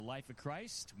Life of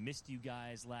Christ. Missed you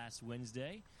guys last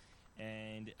Wednesday,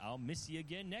 and I'll miss you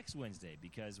again next Wednesday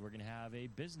because we're going to have a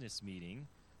business meeting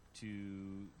to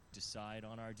decide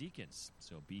on our deacons.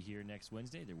 So be here next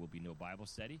Wednesday. There will be no Bible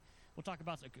study. We'll talk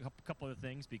about a couple other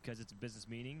things because it's a business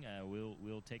meeting.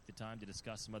 We'll take the time to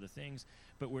discuss some other things,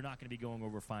 but we're not going to be going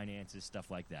over finances, stuff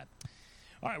like that.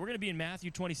 All right, we're going to be in Matthew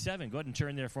 27. Go ahead and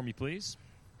turn there for me, please.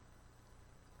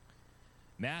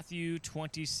 Matthew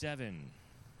 27.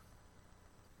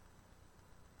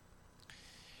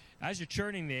 As you're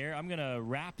turning there, I'm going to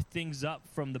wrap things up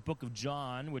from the book of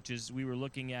John, which is we were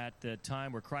looking at the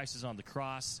time where Christ is on the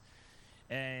cross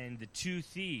and the two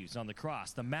thieves on the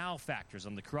cross, the malefactors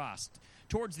on the cross.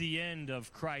 Towards the end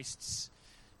of Christ's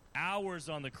hours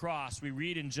on the cross, we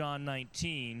read in John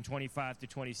 19, 25 to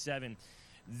 27,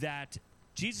 that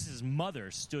Jesus' mother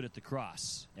stood at the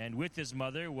cross. And with his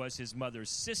mother was his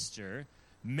mother's sister,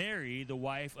 Mary, the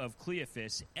wife of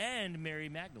Cleophas, and Mary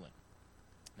Magdalene.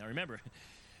 Now remember,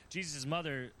 Jesus'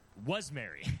 mother was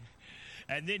Mary.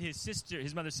 And then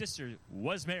his mother's sister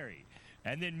was Mary.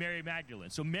 And then Mary Magdalene.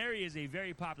 So Mary is a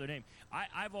very popular name.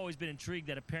 I've always been intrigued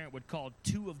that a parent would call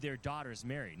two of their daughters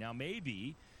Mary. Now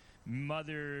maybe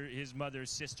his mother's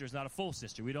sister is not a full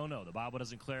sister. We don't know. The Bible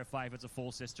doesn't clarify if it's a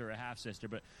full sister or a half sister.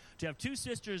 But to have two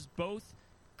sisters both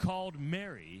called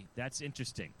Mary, that's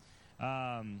interesting.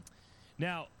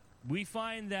 Now, we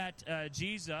find that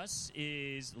Jesus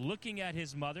is looking at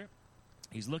his mother.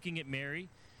 He's looking at Mary,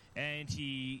 and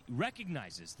he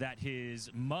recognizes that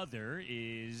his mother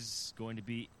is going to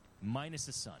be minus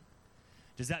a son.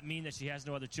 Does that mean that she has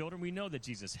no other children? We know that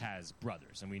Jesus has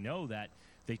brothers, and we know that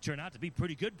they turn out to be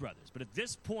pretty good brothers. But at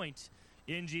this point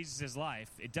in Jesus'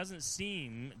 life, it doesn't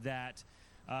seem that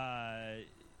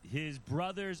his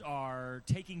brothers are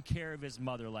taking care of his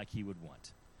mother like he would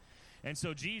want. And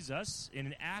so Jesus, in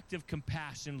an act of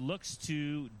compassion, looks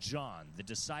to John, the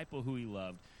disciple who he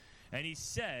loved, and he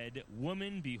said,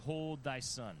 "Woman, behold thy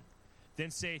son. Then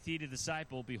saith he to the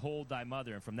disciple, Behold thy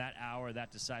mother. And from that hour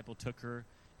that disciple took her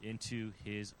into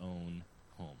his own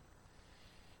home."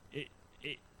 It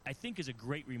I think is a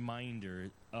great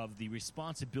reminder of the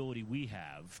responsibility we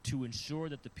have to ensure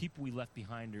that the people we left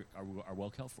behind are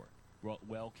well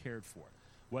cared for,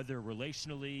 whether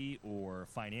relationally or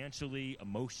financially,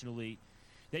 emotionally.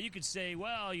 That you could say,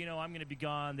 well, I'm going to be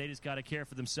gone. They just got to care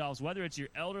for themselves. Whether it's your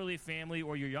elderly family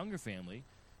or your younger family,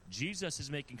 Jesus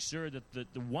is making sure that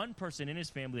the one person in his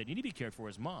family that needed to be cared for,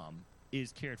 his mom,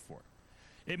 is cared for.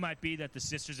 It might be that the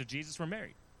sisters of Jesus were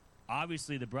married.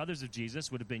 Obviously, the brothers of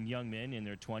Jesus would have been young men in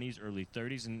their 20s, early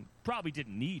 30s, and probably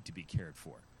didn't need to be cared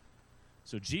for.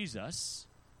 So Jesus,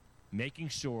 making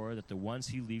sure that the ones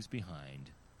he leaves behind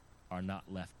are not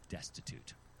left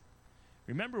destitute.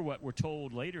 Remember what we're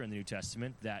told later in the New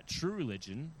Testament, that true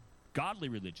religion, godly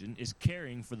religion, is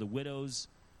caring for the widows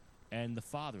and the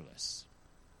fatherless.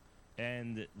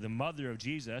 And the mother of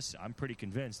Jesus, I'm pretty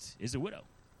convinced, is a widow.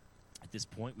 At this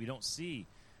point, we don't see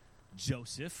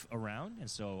Joseph around, and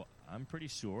so I'm pretty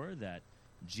sure that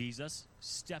Jesus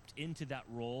stepped into that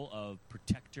role of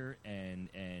protector and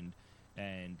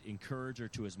encourager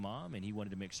to his mom, and he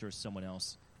wanted to make sure someone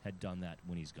else had done that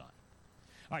when he's gone.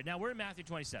 All right, now we're in Matthew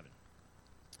 27.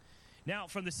 Now,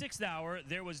 from the 6th hour,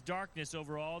 there was darkness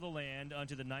over all the land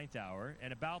unto the 9th hour.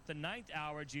 And about the 9th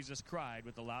hour, Jesus cried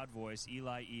with a loud voice,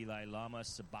 Eli, Eli, lama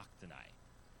sabachthani.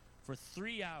 For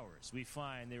 3 hours, we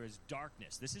find there is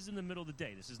darkness. This is in the middle of the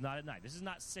day. This is not at night. This is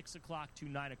not 6 o'clock to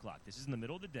 9 o'clock. This is in the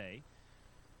middle of the day.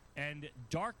 And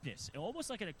darkness, almost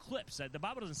like an eclipse. The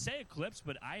Bible doesn't say eclipse,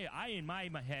 but I in my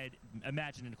head,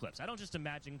 imagine an eclipse. I don't just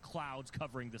imagine clouds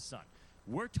covering the sun.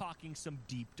 We're talking some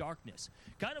deep darkness.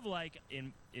 Kind of like,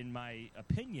 in my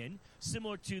opinion,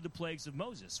 similar to the plagues of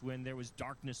Moses, when there was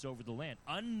darkness over the land.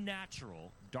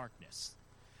 Unnatural darkness.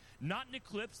 Not an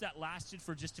eclipse that lasted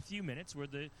for just a few minutes, where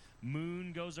the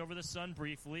moon goes over the sun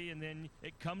briefly, and then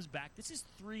it comes back. This is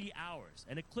 3 hours.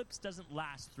 An eclipse doesn't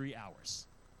last 3 hours.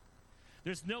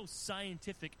 There's no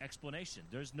scientific explanation.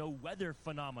 There's no weather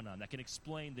phenomenon that can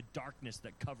explain the darkness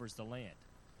that covers the land.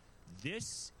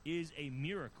 This is a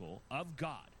miracle of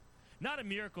God. Not a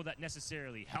miracle that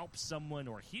necessarily helps someone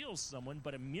or heals someone,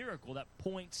 but a miracle that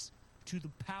points to the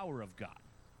power of God.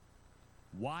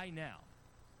 Why now?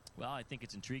 Well, I think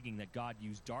it's intriguing that God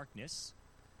used darkness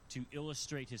to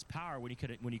illustrate his power when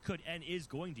he could and is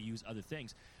going to use other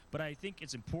things. But I think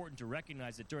it's important to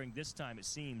recognize that during this time, it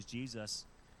seems Jesus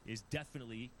is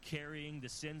definitely carrying the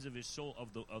sins of his soul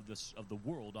of the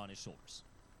world on his shoulders.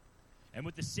 And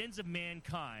with the sins of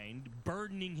mankind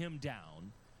burdening him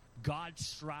down, God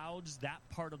shrouds that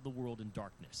part of the world in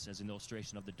darkness as an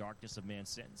illustration of the darkness of man's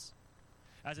sins.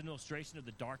 as an illustration of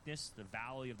the darkness, the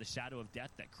valley of the shadow of death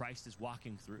that Christ is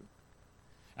walking through,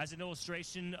 as an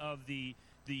illustration of the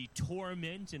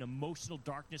torment and emotional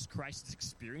darkness Christ is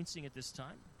experiencing at this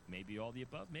time. Maybe all the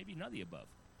above, maybe none of the above.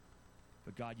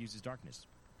 But God uses darkness.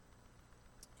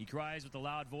 He cries with a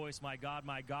loud voice, my God,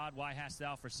 why hast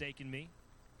thou forsaken me?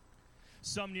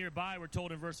 Some nearby were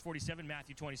told in verse 47,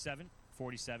 Matthew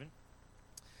 47.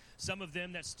 Some of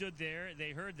them that stood there,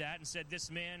 they heard that and said, this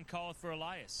man calleth for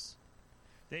Elias.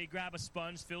 They grab a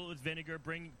sponge, fill it with vinegar,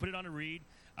 put it on a reed,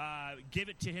 give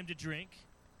it to him to drink.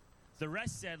 The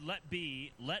rest said,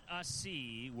 let us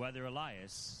see whether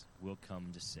Elias will come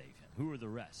to save him. Who are the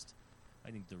rest? I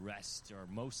think the rest are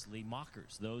mostly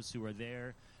mockers, those who are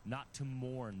there not to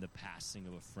mourn the passing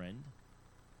of a friend,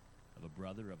 of a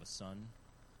brother, of a son,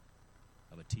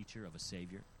 of a teacher, of a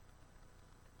savior.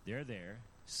 They're there,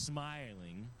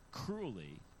 smiling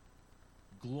cruelly,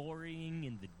 glorying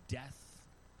in the death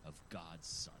of God's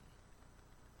Son.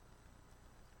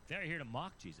 They're here to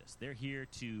mock Jesus. They're here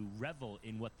to revel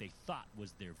in what they thought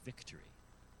was their victory.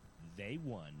 They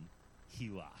won, he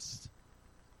lost.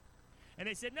 And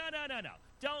they said, no.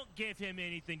 Don't give him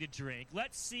anything to drink.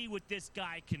 Let's see what this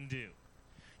guy can do.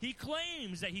 He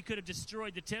claims that he could have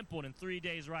destroyed the temple and in 3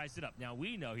 days raised it up. Now,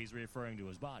 we know he's referring to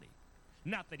his body.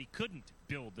 Not that he couldn't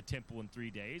build the temple in 3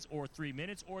 days or 3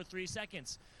 minutes or 3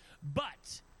 seconds.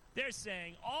 But they're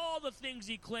saying all the things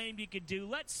he claimed he could do,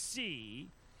 let's see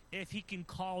if he can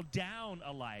call down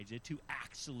Elijah to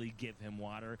actually give him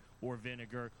water or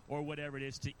vinegar or whatever it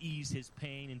is to ease his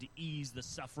pain and to ease the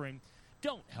suffering.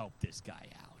 Don't help this guy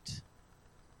out.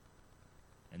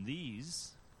 And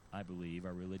these, I believe,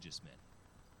 are religious men.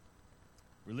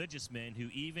 Religious men who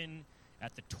even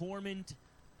at the torment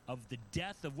of the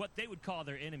death of what they would call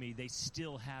their enemy, they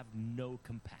still have no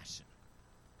compassion.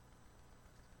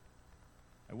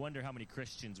 I wonder how many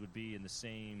Christians would be in the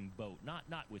same boat, not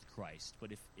with Christ,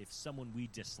 but if someone we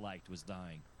disliked was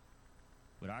dying.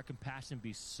 Would our compassion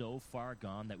be so far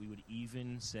gone that we would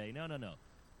even say, no,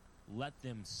 let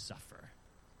them suffer.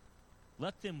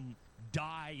 Let them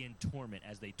die in torment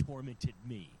as they tormented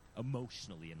me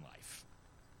emotionally in life.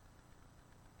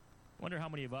 I wonder how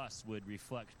many of us would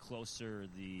reflect closer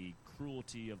the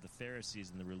cruelty of the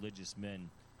Pharisees and the religious men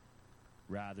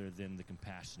rather than the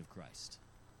compassion of Christ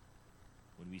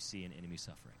when we see an enemy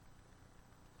suffering.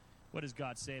 What does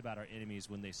God say about our enemies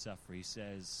when they suffer? He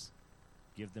says,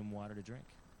 give them water to drink.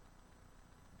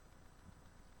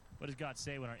 What does God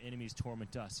say when our enemies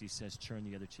torment us? He says, turn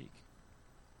the other cheek.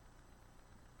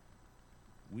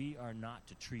 We are not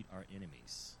to treat our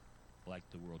enemies like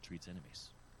the world treats enemies.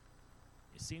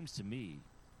 It seems to me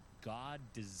God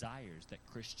desires that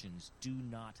Christians do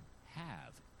not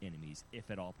have enemies,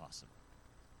 if at all possible.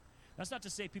 That's not to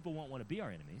say people won't want to be our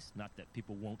enemies, not that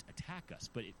people won't attack us,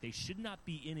 but they should not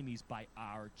be enemies by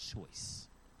our choice.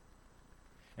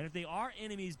 And if they are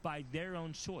enemies by their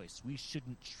own choice, we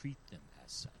shouldn't treat them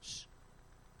as such.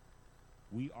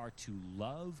 We are to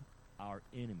love our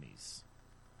enemies.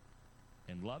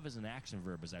 And love is an action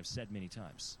verb, as I've said many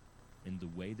times. In the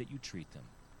way that you treat them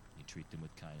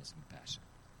with kindness and compassion.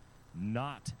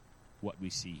 Not what we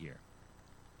see here.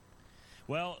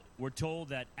 Well, we're told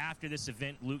that after this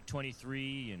event, Luke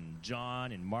 23 and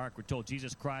John and Mark, we're told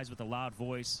Jesus cries with a loud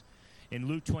voice. In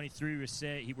Luke 23,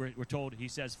 we're told, he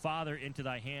says, Father, into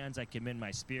thy hands I commend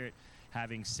my spirit.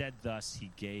 Having said thus,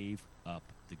 he gave up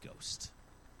the ghost.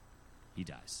 He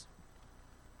dies.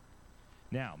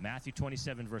 Now, Matthew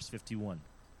 27, verse 51.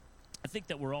 I think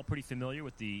that we're all pretty familiar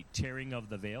with the tearing of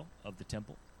the veil of the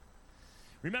temple.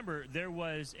 Remember, there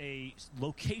was a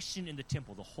location in the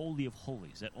temple, the Holy of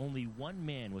Holies, that only one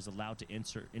man was allowed to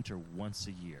enter once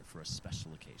a year for a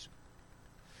special occasion.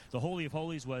 The Holy of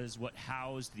Holies was what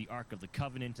housed the Ark of the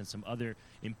Covenant and some other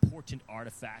important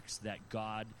artifacts that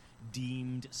God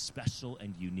deemed special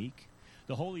and unique.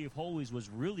 The Holy of Holies was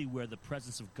really where the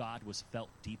presence of God was felt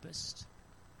deepest.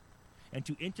 And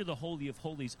to enter the Holy of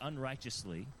Holies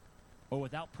unrighteously or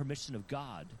without permission of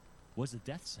God was a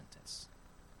death sentence.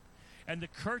 And the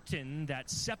curtain that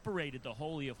separated the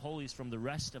Holy of Holies from the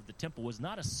rest of the temple was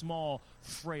not a small,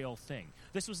 frail thing.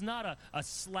 This was not a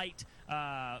slight,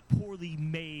 poorly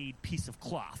made piece of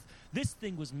cloth. This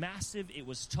thing was massive, it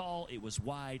was tall, it was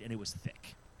wide, and it was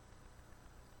thick.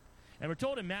 And we're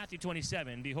told in Matthew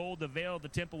 27, behold, the veil of the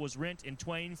temple was rent in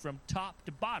twain from top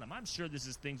to bottom. I'm sure this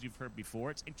is things you've heard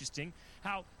before. It's interesting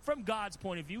how, from God's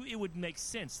point of view, it would make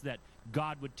sense that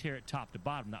God would tear it top to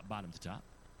bottom, not bottom to top.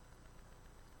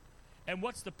 And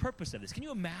what's the purpose of this? Can you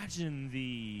imagine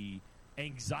the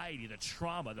anxiety, the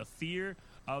trauma, the fear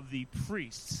of the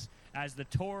priests as the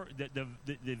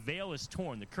veil is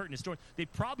torn, the curtain is torn? They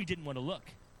probably didn't want to look.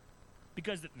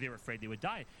 because they were afraid they would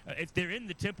die. If they're in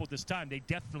the temple at this time, they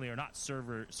definitely are not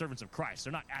servants of Christ.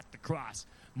 They're not at the cross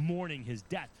mourning his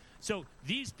death. So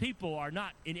these people are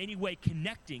not in any way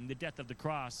connecting the death of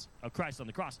Christ on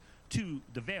the cross to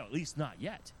the veil, at least not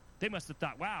yet. They must have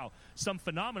thought, wow, some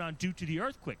phenomenon due to the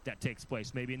earthquake that takes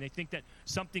place maybe, and they think that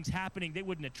something's happening. They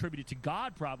wouldn't attribute it to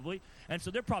God probably, and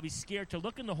so they're probably scared to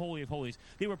look in the Holy of Holies.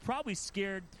 They were probably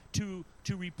scared to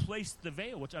replace the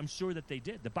veil, which I'm sure that they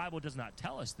did. The Bible does not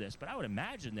tell us this, but I would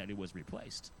imagine that it was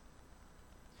replaced.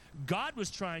 God was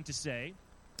trying to say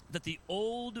that the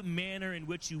old manner in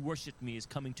which you worship me is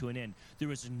coming to an end.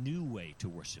 There is a new way to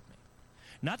worship me.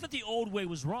 Not that the old way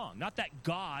was wrong. Not that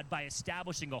God, by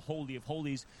establishing a Holy of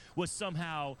Holies, was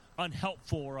somehow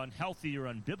unhelpful or unhealthy or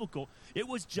unbiblical. It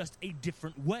was just a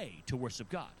different way to worship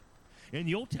God. In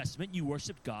the Old Testament, you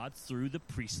worshiped God through the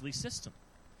priestly system.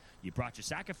 You brought your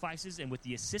sacrifices, and with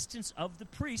the assistance of the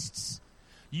priests,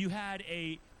 you had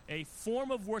a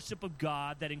form of worship of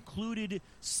God that included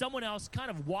someone else kind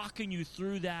of walking you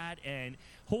through that and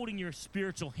holding your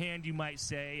spiritual hand, you might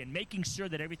say, and making sure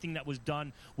that everything that was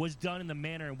done in the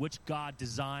manner in which God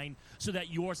designed, so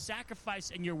that your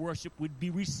sacrifice and your worship would be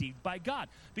received by God.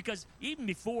 Because even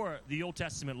before the Old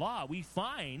Testament law, we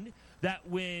find that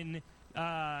when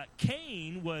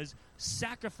Cain was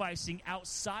sacrificing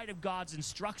outside of God's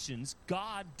instructions,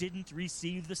 God didn't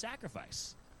receive the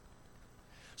sacrifice.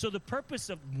 So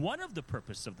one of the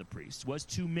purpose of the priest was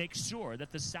to make sure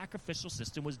that the sacrificial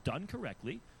system was done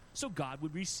correctly, so God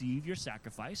would receive your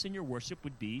sacrifice and your worship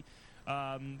would be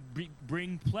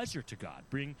bring pleasure to God,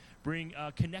 bring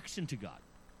connection to God.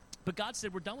 But God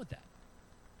said, we're done with that.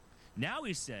 Now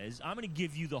he says, I'm going to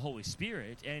give you the Holy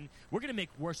Spirit, and we're going to make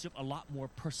worship a lot more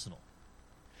personal.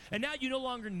 And now you no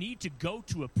longer need to go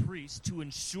to a priest to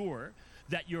ensure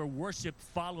that your worship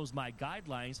follows my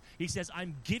guidelines. He says,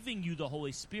 I'm giving you the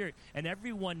Holy Spirit, and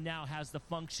everyone now has the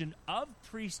function of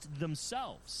priests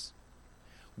themselves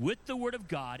with the Word of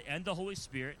God and the Holy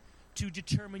Spirit to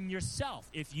determine yourself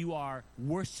if you are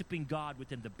worshiping God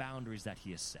within the boundaries that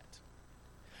he has set.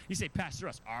 You say, Pastor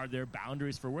Russ, are there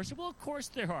boundaries for worship? Well, of course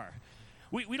there are.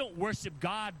 We don't worship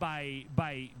God by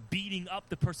beating up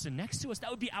the person next to us. That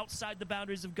would be outside the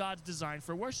boundaries of God's design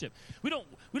for worship. We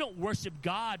don't worship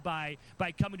God by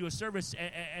coming to a service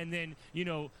and then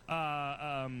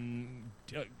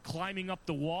climbing up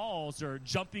the walls or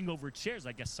jumping over chairs.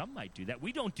 I guess some might do that.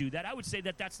 We don't do that. I would say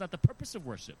that that's not the purpose of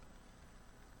worship.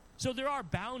 So there are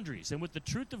boundaries, and with the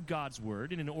truth of God's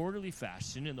word in an orderly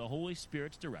fashion, in the Holy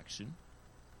Spirit's direction,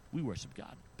 we worship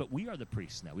God. But we are the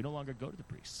priests now. We no longer go to the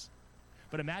priests.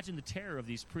 But imagine the terror of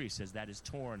these priests as that is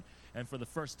torn. And for the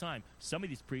first time, some of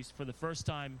these priests, for the first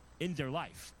time in their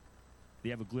life,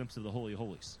 they have a glimpse of the Holy of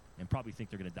Holies and probably think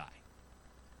they're going to die.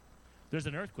 There's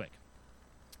an earthquake.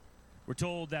 We're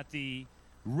told that the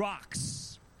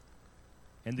rocks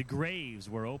and the graves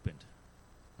were opened.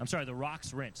 I'm sorry, the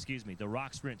rocks rent, The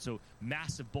rocks rent. So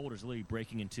massive boulders literally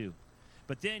breaking in two.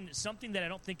 But then something that I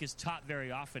don't think is taught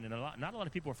very often, and not a lot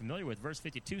of people are familiar with, verse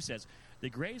 52 says, the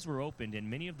graves were opened, and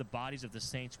many of the bodies of the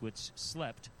saints which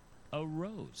slept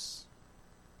arose.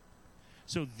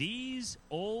 So these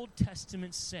Old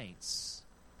Testament saints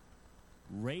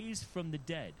raised from the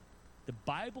dead. The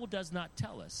Bible does not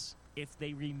tell us if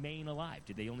they remain alive.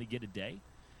 Did they only get a day?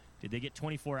 Did they get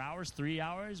 24 hours, 3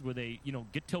 hours? Were they,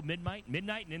 get till midnight, and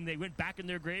then they went back in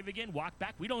their grave again, walked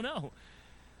back? We don't know.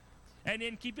 And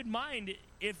then keep in mind,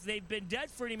 if they've been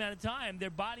dead for any amount of time, their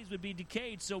bodies would be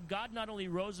decayed. So God not only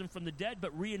rose them from the dead,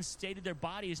 but reinstated their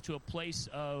bodies to a place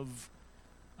of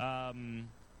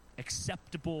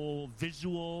acceptable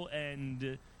visual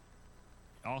and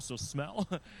also smell.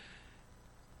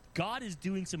 God is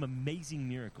doing some amazing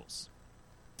miracles.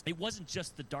 It wasn't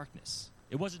just the darkness.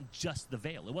 It wasn't just the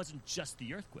veil. It wasn't just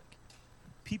the earthquake.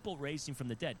 People raising from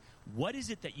the dead. What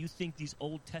is it that you think these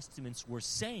Old Testaments were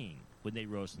saying when they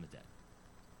rose from the dead?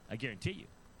 I guarantee you,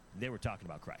 they were talking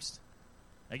about Christ.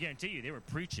 I guarantee you, they were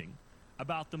preaching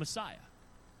about the Messiah.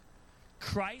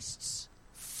 Christ's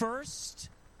first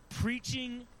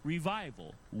preaching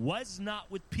revival was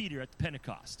not with Peter at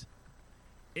Pentecost.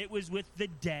 It was with the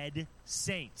dead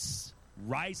saints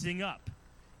rising up,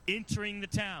 entering the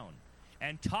town,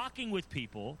 and talking with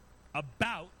people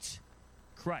about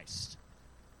Christ.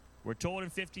 We're told in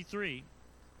 53,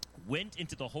 went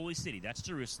into the holy city, that's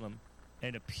Jerusalem,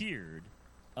 and appeared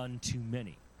unto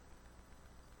many.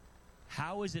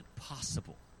 How is it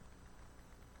possible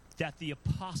that the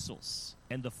apostles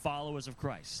and the followers of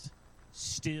Christ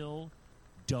still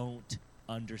don't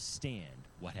understand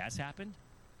what has happened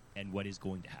and what is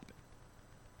going to happen?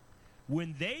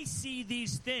 When they see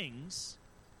these things,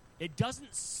 it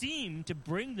doesn't seem to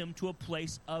bring them to a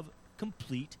place of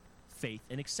complete faith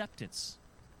and acceptance.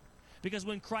 Because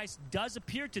when Christ does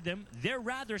appear to them, they're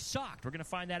rather shocked. We're going to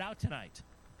find that out tonight.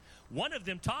 One of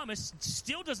them, Thomas,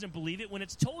 still doesn't believe it when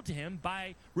it's told to him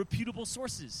by reputable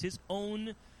sources, his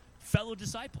own fellow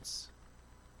disciples.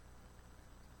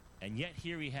 And yet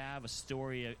here we have a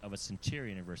story of a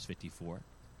centurion in verse 54.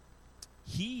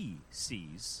 He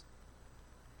sees,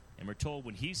 and we're told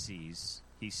when he sees,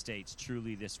 he states,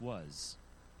 truly this was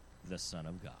the Son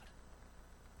of God.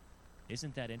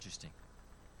 Isn't that interesting?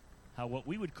 How what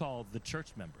we would call the church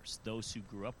members, those who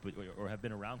grew up with, or have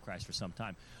been around Christ for some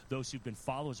time, those who've been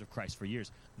followers of Christ for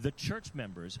years, the church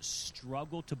members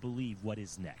struggle to believe what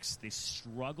is next. They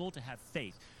struggle to have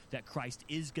faith that Christ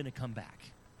is going to come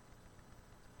back.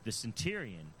 The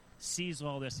centurion sees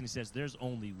all this and he says, there's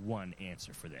only one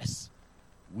answer for this.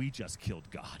 We just killed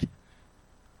God.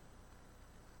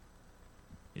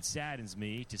 It saddens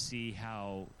me to see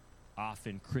how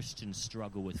often Christians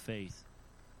struggle with faith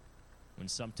when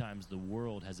sometimes the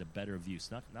world has a better view.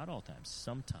 Not all times,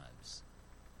 sometimes.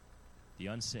 The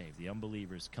unsaved, the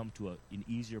unbelievers come to an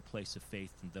easier place of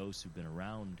faith than those who've been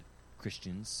around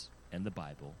Christians and the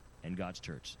Bible and God's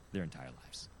church their entire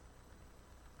lives.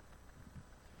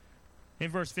 In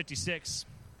verse 56,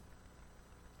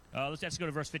 let's go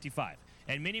to verse 55.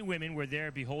 And many women were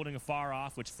there beholding afar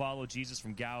off, which followed Jesus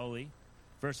from Galilee.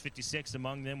 Verse 56,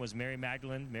 among them was Mary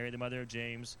Magdalene, Mary the mother of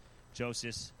James,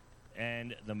 Joseph,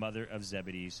 and the mother of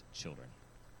Zebedee's children.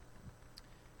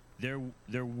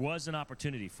 There was an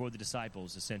opportunity for the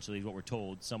disciples, essentially what we're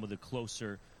told, some of the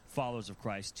closer followers of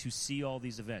Christ, to see all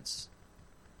these events.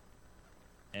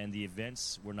 And the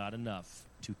events were not enough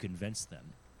to convince them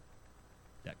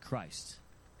that Christ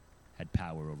had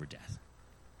power over death.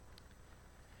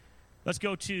 Let's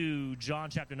go to John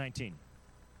chapter 19,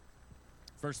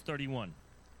 verse 31.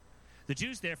 The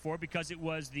Jews, therefore, because it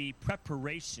was the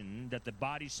preparation that the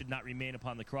body should not remain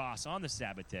upon the cross on the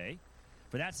Sabbath day,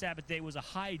 for that Sabbath day was a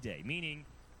high day, meaning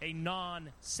a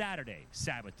non-Saturday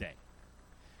Sabbath day.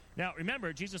 Now,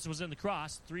 remember, Jesus was on the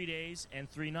cross 3 days and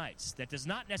 3 nights. That does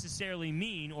not necessarily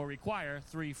mean or require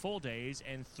 3 full days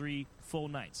and 3 full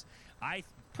nights. I'm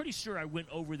pretty sure I went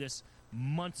over this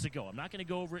months ago. I'm not going to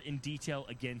go over it in detail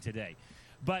again today.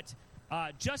 But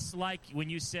just like when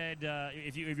you said,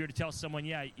 if you were to tell someone,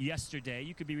 yeah, yesterday,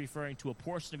 you could be referring to a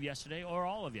portion of yesterday or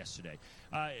all of yesterday.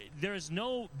 There is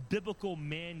no biblical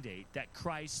mandate that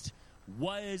Christ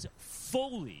was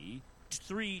fully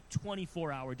 3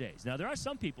 24-hour days. Now, there are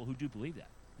some people who do believe that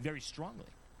very strongly.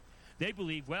 They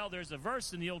believe, well, there's a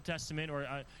verse in the Old Testament, or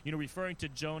referring to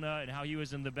Jonah and how he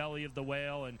was in the belly of the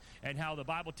whale, and how the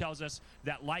Bible tells us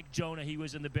that, like Jonah, he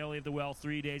was in the belly of the whale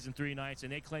 3 days and 3 nights,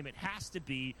 and they claim it has to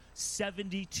be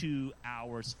 72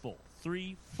 hours full,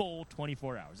 3 full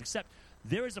 24 hours. Except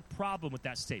there is a problem with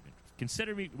that statement.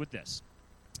 Consider me with this: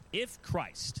 if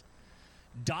Christ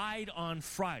died on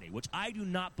Friday, which I do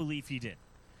not believe he did,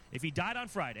 if he died on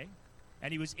Friday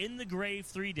and he was in the grave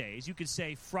 3 days, you could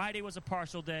say Friday was a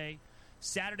partial day,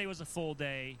 Saturday was a full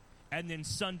day, and then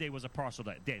Sunday was a partial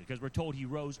day, because we're told he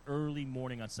rose early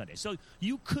morning on Sunday. So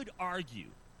you could argue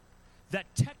that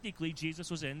technically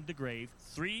Jesus was in the grave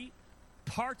 3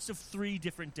 parts of 3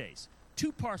 different days,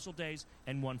 2 partial days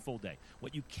and 1 full day.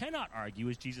 What you cannot argue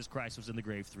is Jesus Christ was in the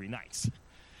grave 3 nights,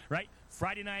 right?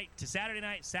 Friday night to Saturday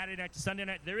night to Sunday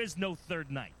night. There is no third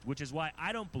night, which is why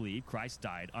I don't believe Christ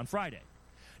died on Friday.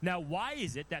 Now, why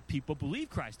is it that people believe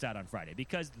Christ died on Friday?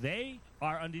 Because they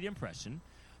are under the impression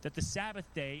that the Sabbath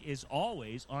day is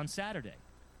always on Saturday.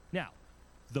 Now,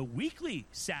 the weekly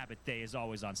Sabbath day is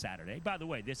always on Saturday. By the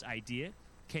way, this idea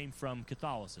came from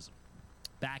Catholicism.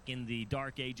 Back in the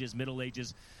Dark Ages, Middle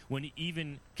Ages, when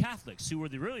even Catholics, who were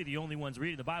really the only ones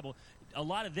reading the Bible, a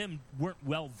lot of them weren't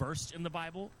well-versed in the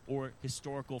Bible or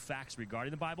historical facts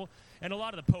regarding the Bible, and a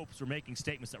lot of the popes were making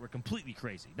statements that were completely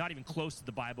crazy, not even close to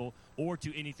the Bible or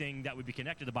to anything that would be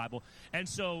connected to the Bible. And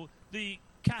so the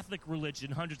Catholic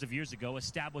religion, hundreds of years ago,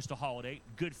 established a holiday,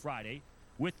 Good Friday,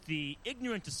 with the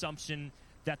ignorant assumption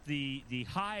that the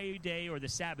high day or the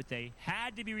Sabbath day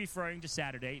had to be referring to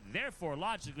Saturday. Therefore,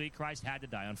 logically, Christ had to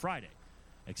die on Friday.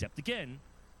 Except, again,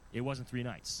 it wasn't 3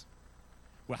 nights.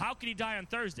 Well, how could he die on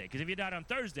Thursday? Because if he died on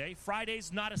Thursday,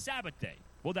 Friday's not a Sabbath day.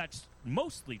 Well, that's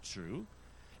mostly true,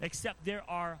 except there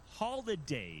are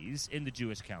holidays in the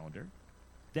Jewish calendar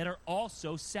that are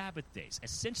also Sabbath days.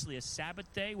 Essentially, a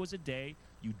Sabbath day was a day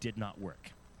you did not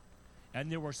work.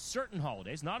 And there were certain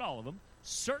holidays, not all of them,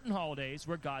 certain holidays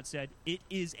where God said, it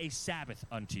is a Sabbath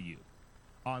unto you.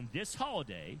 On this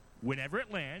holiday, whenever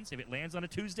it lands, if it lands on a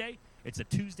Tuesday, it's a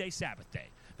Tuesday Sabbath day.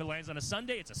 If it lands on a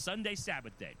Sunday, it's a Sunday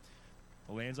Sabbath day. If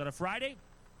it lands on a Friday,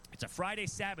 it's a Friday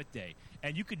Sabbath day.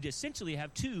 And you could essentially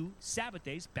have 2 Sabbath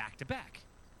days back to back.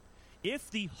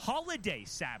 If the holiday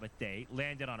Sabbath day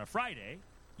landed on a Friday,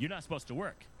 you're not supposed to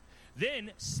work.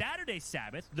 Then Saturday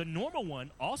Sabbath, the normal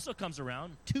one, also comes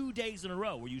around 2 days in a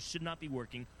row where you should not be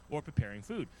working or preparing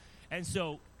food. And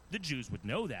so the Jews would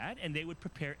know that, and they would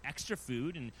prepare extra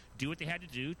food and do what they had to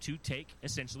do to take,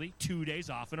 essentially, 2 days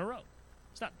off in a row.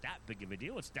 It's not that big of a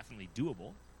deal. It's definitely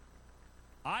doable.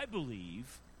 I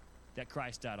believe that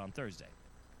Christ died on Thursday.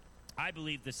 I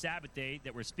believe the Sabbath day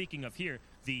that we're speaking of here,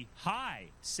 the high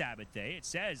Sabbath day, it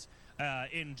says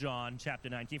in John chapter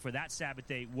 19, for that Sabbath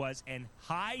day was an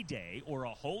high day or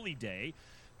a holy day.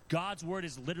 God's word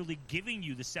is literally giving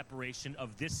you the separation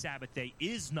of this Sabbath day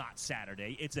is not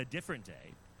Saturday. It's a different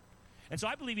day. And so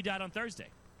I believe he died on Thursday.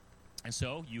 And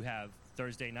so you have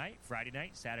Thursday night, Friday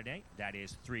night, Saturday night. That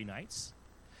is 3 nights.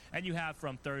 And you have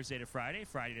from Thursday to Friday,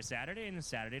 Friday to Saturday, and then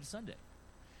Saturday to Sunday.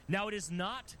 Now, it is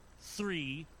not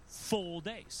 3 full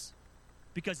days.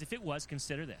 Because if it was,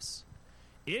 consider this.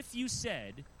 If you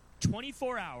said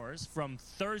 24 hours from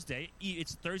Thursday,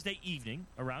 it's Thursday evening,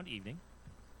 around evening,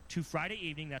 to Friday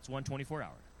evening, that's 1 24 hour.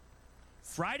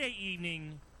 Friday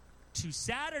evening to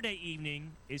Saturday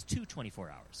evening is 2 24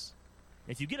 hours.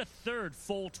 If you get a third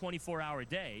full 24-hour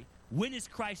day, when is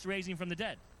Christ raising from the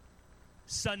dead?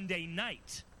 Sunday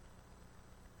night.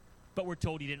 But we're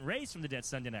told he didn't raise from the dead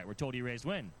Sunday night. We're told he raised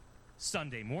when?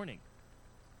 Sunday morning.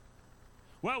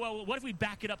 Well, what if we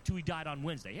back it up to he died on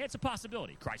Wednesday? Yeah, it's a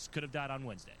possibility. Christ could have died on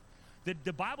Wednesday.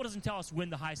 The Bible doesn't tell us when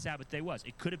the high Sabbath day was.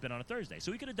 It could have been on a Thursday.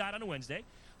 So he could have died on a Wednesday.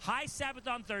 High Sabbath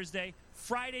on Thursday.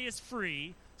 Friday is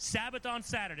free. Sabbath on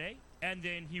Saturday. And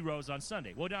then he rose on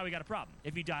Sunday. Well, now we got a problem.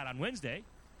 If he died on Wednesday,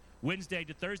 Wednesday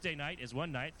to Thursday night is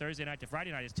 1 night. Thursday night to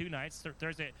Friday night is 2 nights.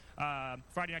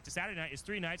 Friday night to Saturday night is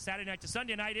 3 nights. Saturday night to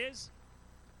Sunday night is?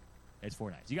 It's 4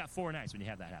 nights. You got 4 nights when you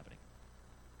have that happening.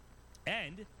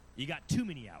 And you got too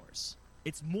many hours.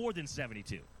 It's more than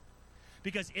 72.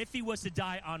 Because if he was to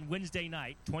die on Wednesday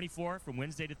night, 24 from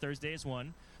Wednesday to Thursday is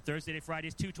 1, Thursday to Friday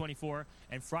is 2:24,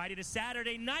 and Friday to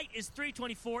Saturday night is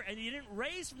 3:24, and he didn't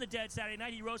raise from the dead Saturday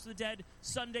night, he rose from the dead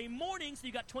Sunday morning, so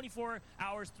you got 24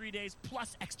 hours, 3 days,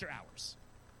 plus extra hours.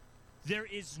 There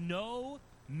is no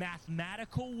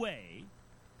mathematical way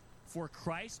for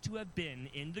Christ to have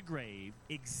been in the grave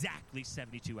exactly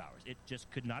 72 hours. It just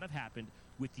could not have happened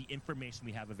with the information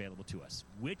we have available to us,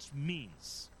 which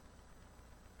means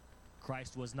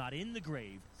Christ was not in the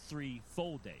grave 3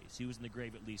 full days. He was in the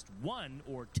grave at least 1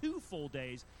 or 2 full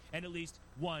days and at least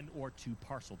 1 or 2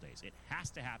 partial days. It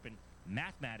has to happen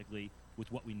mathematically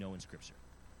with what we know in Scripture.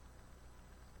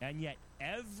 And yet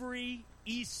every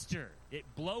Easter, it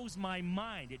blows my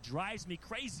mind. It drives me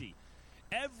crazy.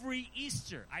 Every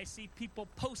Easter, I see people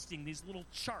posting these little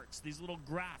charts, these little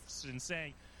graphs, and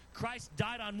saying, Christ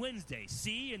died on Wednesday,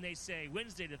 see? And they say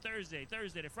Wednesday to Thursday,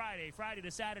 Thursday to Friday, Friday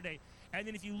to Saturday. And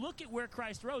then if you look at where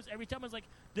Christ rose, every time it's like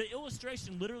the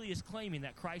illustration literally is claiming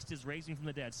that Christ is raising from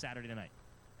the dead Saturday night.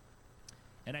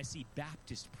 And I see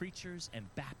Baptist preachers and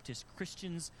Baptist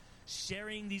Christians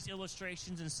sharing these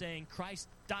illustrations and saying Christ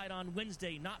died on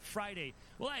Wednesday, not Friday.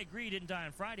 Well, I agree he didn't die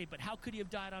on Friday, but how could he have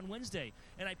died on Wednesday?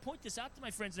 And I point this out to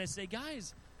my friends and I say,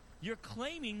 guys, you're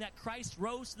claiming that Christ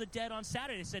rose to the dead on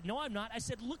Saturday. They said, no, I'm not. I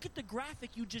said, look at the graphic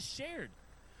you just shared.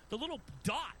 The little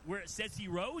dot where it says he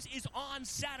rose is on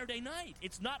Saturday night.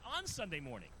 It's not on Sunday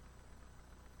morning.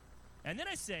 And then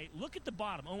I say, look at the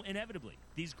bottom. Oh, inevitably,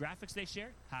 these graphics they share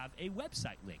have a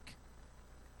website link.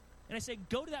 And I say,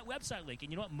 go to that website link.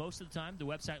 And you know what? Most of the time, the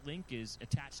website link is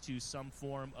attached to some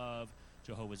form of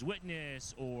Jehovah's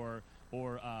Witness or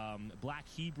Black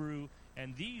Hebrew.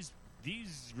 And these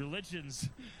religions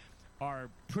are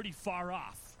pretty far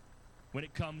off when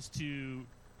it comes to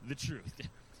the truth.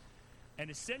 And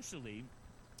essentially,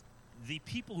 the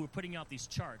people who are putting out these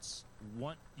charts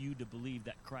want you to believe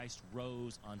that Christ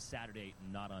rose on Saturday,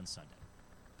 not on Sunday.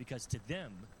 Because to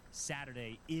them,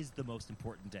 Saturday is the most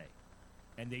important day.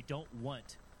 And they don't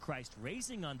want Christ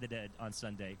raising on the dead on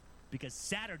Sunday because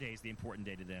Saturday is the important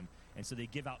day to them. And so they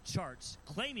give out charts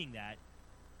claiming that.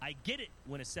 I get it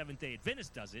when a Seventh-day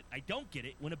Adventist does it. I don't get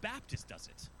it when a Baptist does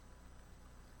it.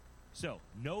 So,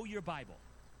 know your Bible.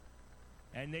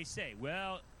 And they say,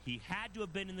 well, he had to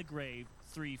have been in the grave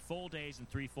 3 full days and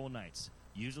 3 full nights.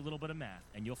 Use a little bit of math,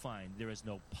 and you'll find there is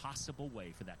no possible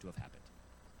way for that to have happened.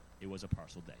 It was a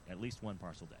partial day, at least 1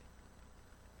 partial day.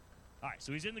 All right,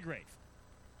 so he's in the grave.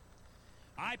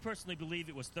 I personally believe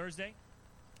it was Thursday,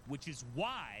 which is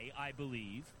why I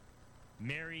believe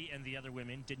Mary and the other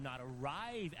women did not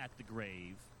arrive at the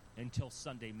grave until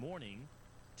Sunday morning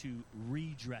to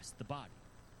redress the body.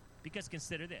 Because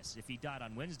consider this, if he died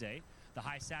on Wednesday, the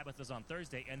high Sabbath was on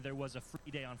Thursday, and there was a free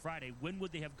day on Friday, when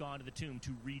would they have gone to the tomb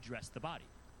to redress the body?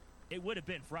 It would have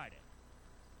been Friday.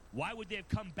 Why would they have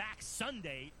come back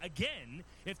Sunday again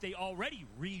if they already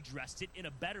redressed it in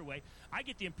a better way? I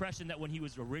get the impression that when he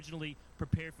was originally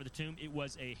prepared for the tomb, it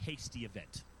was a hasty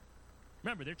event.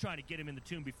 Remember, they're trying to get him in the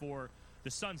tomb before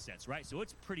the sun sets, right? So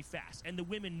it's pretty fast. And the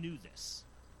women knew this.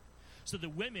 So the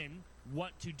women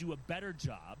want to do a better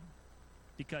job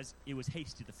because it was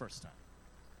hasty the first time.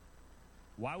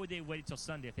 Why would they wait until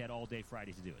Sunday if they had all day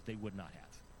Friday to do it? They would not have.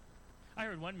 I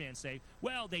heard one man say,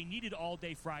 well, they needed all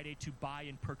day Friday to buy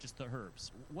and purchase the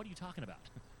herbs. What are you talking about?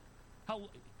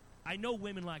 I know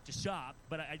women like to shop,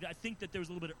 but I think that there was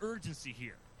a little bit of urgency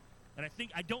here. And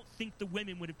I don't think the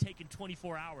women would have taken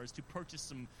 24 hours to purchase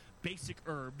some basic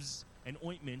herbs and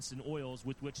ointments and oils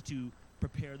with which to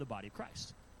prepare the body of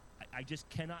Christ. I just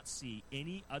cannot see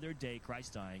any other day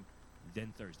Christ dying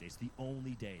than Thursday. It's the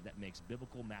only day that makes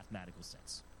biblical mathematical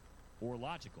sense, or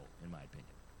logical, in my opinion.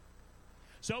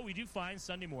 So we do find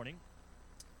Sunday morning,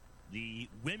 the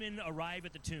women arrive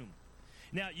at the tomb.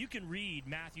 Now, you can read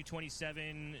Matthew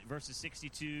 27, verses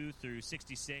 62 through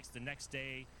 66. The next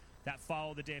day, that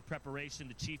followed the day of preparation,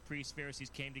 the chief priests, Pharisees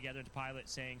came together to Pilate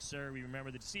saying, Sir, we remember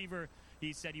the deceiver.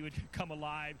 He said he would come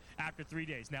alive after 3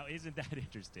 days. Now, isn't that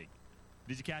interesting?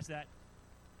 Did you catch that?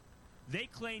 They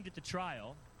claimed at the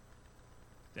trial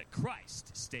that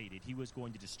Christ stated he was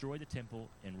going to destroy the temple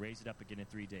and raise it up again in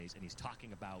 3 days, and he's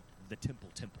talking about the temple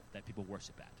that people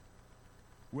worship at.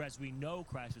 Whereas we know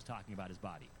Christ was talking about his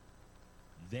body.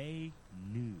 They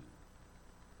knew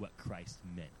what Christ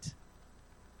meant.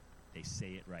 They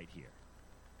say it right here.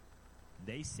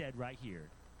 They said right here,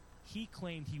 he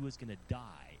claimed he was going to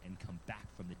die and come back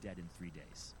from the dead in 3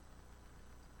 days.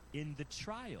 In the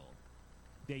trial,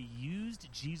 they used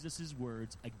Jesus'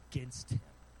 words against him,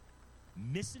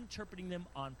 misinterpreting them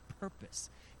on purpose,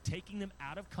 taking them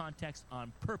out of context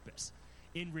on purpose.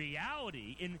 In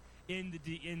reality, in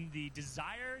the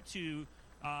desire to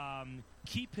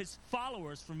keep his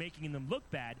followers from making them look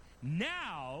bad,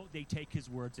 now they take his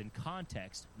words in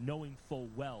context, knowing full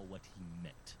well what he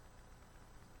meant.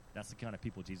 That's the kind of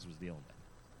people Jesus was dealing with.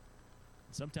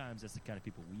 Sometimes that's the kind of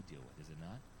people we deal with, is it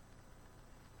not?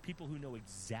 People who know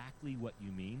exactly what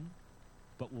you mean,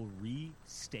 but will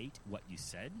restate what you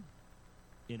said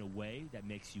in a way that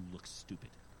makes you look stupid.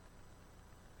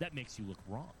 That makes you look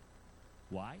wrong.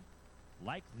 Why?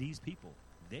 Like these people,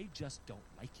 they just don't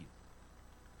like you.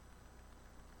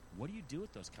 What do you do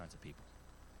with those kinds of people?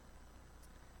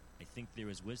 I think there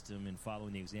is wisdom in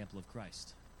following the example of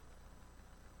Christ.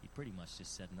 He pretty much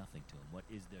just said nothing to him. What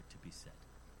is there to be said?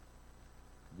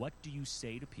 What do you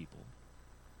say to people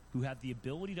who have the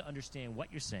ability to understand what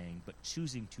you're saying but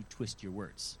choosing to twist your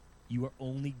words? You are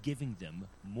only giving them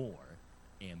more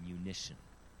ammunition.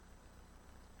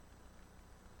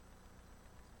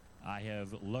 I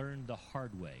have learned the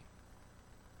hard way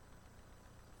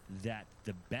that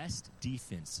the best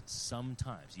defense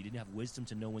sometimes, you didn't have wisdom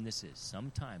to know when this is,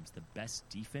 sometimes the best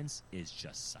defense is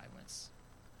just silence.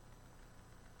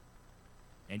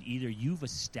 And either you've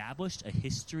established a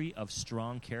history of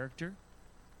strong character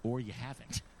or you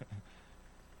haven't.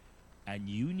 And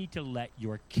you need to let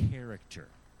your character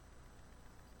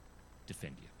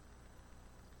defend you.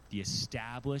 The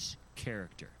established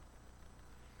character.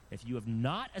 If you have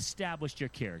not established your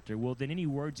character, well, then any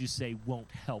words you say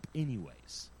won't help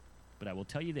anyways. But I will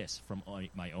tell you this from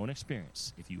my own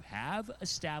experience. If you have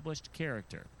established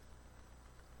character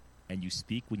and you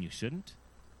speak when you shouldn't,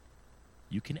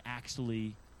 you can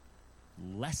actually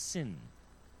lessen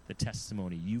the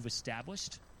testimony you've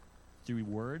established through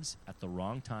words at the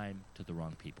wrong time to the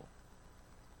wrong people.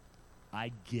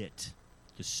 I get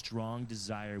the strong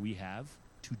desire we have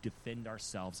to defend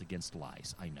ourselves against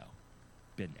lies. I know.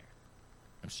 Been there.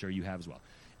 I'm sure you have as well.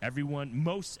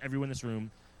 Most everyone in this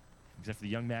room, except for the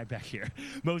young man back here,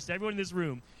 most everyone in this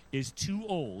room is too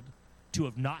old to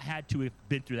have not had to have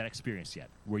been through that experience yet,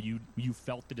 where you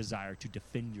felt the desire to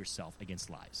defend yourself against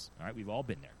lies. All right, we've all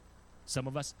been there. Some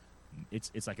of us,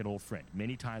 it's like an old friend.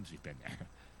 Many times we've been there.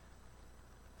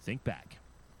 Think back.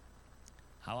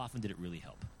 How often did it really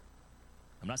help?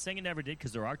 I'm not saying it never did,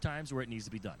 because there are times where it needs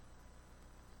to be done.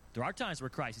 There are times where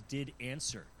Christ did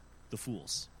answer the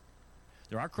fools.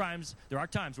 There are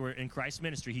times where in Christ's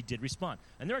ministry he did respond.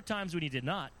 And there are times when he did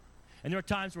not. And there are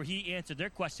times where he answered their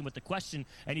question with the question,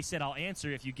 and he said, I'll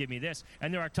answer if you give me this.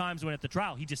 And there are times when at the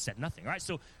trial he just said nothing. All right?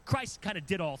 So Christ kind of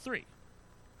did all three.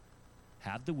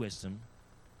 Have the wisdom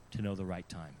to know the right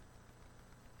time.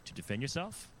 To defend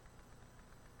yourself.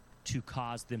 To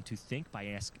cause them to think by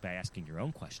asking your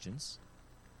own questions.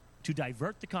 To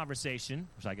divert the conversation,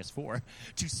 which I guess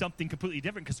to something completely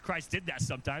different, because Christ did that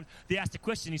sometimes. They asked a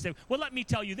question, he said, well, let me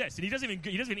tell you this. And he doesn't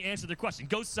even answer their question.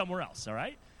 Go somewhere else, all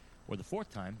right? Or the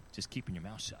fourth time, just keeping your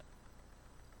mouth shut.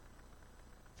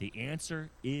 The answer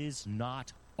is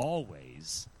not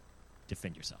always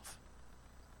defend yourself.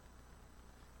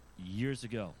 Years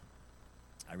ago,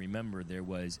 I remember there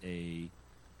was an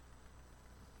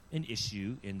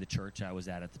issue in the church I was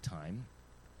at the time,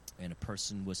 and a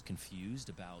person was confused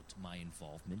about my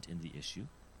involvement in the issue.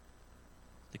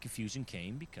 The confusion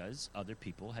came because other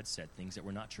people had said things that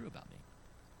were not true about me.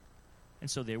 And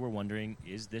so they were wondering,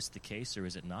 is this the case or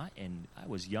is it not? And I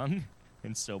was young,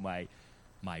 and so my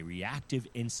reactive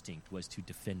instinct was to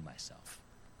defend myself.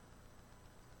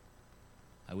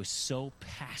 I was so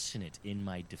passionate in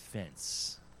my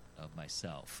defense of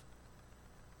myself.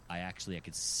 I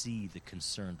could see the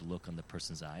concerned look on the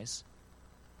person's eyes.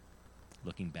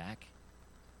 Looking back,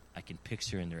 I can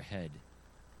picture in their head,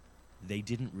 they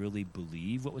didn't really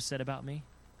believe what was said about me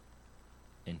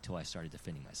until I started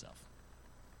defending myself.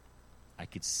 I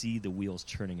could see the wheels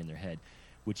turning in their head,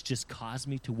 which just caused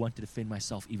me to want to defend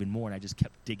myself even more, and I just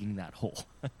kept digging that hole.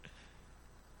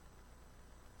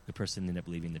 The person ended up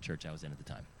leaving the church I was in at the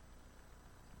time.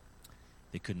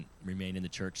 They couldn't remain in the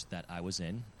church that I was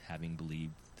in, having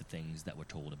believed the things that were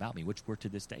told about me, which were to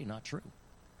this day not true.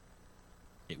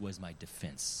 It was my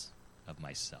defense of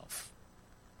myself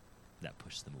that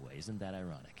pushed them away. Isn't that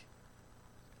ironic?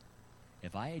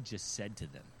 If I had just said to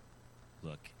them,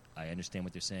 look, I understand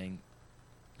what they're saying.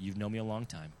 You've known me a long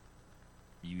time.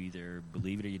 You either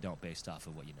believe it or you don't based off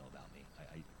of what you know about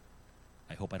me.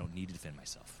 I hope I don't need to defend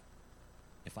myself.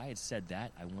 If I had said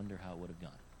that, I wonder how it would have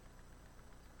gone.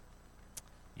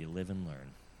 You live and learn.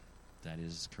 That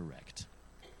is correct.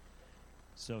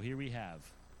 So here we have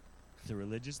the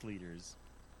religious leaders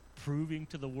proving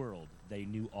to the world they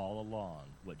knew all along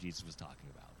what Jesus was talking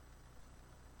about.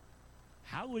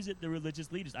 How is it the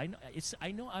religious leaders?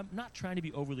 I know I'm not trying to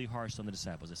be overly harsh on the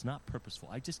disciples. It's not purposeful.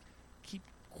 I just keep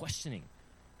questioning.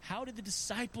 How did the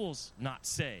disciples not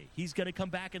say he's going to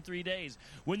come back in 3 days?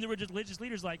 When the religious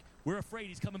leaders like, we're afraid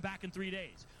he's coming back in 3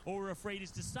 days. Or we're afraid his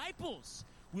disciples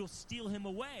will steal him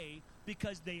away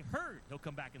because they heard he'll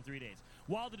come back in 3 days.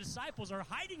 While the disciples are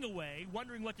hiding away,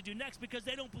 wondering what to do next because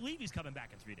they don't believe he's coming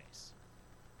back in 3 days.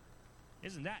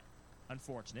 Isn't that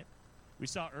unfortunate? We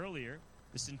saw earlier,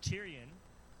 the centurion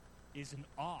is in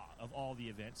awe of all the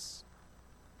events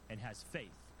and has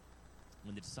faith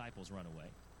when the disciples run away.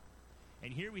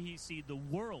 And here we see the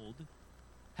world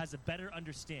has a better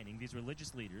understanding, these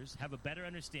religious leaders have a better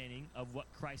understanding of what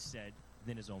Christ said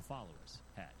than his own followers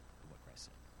had of what Christ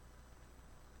said.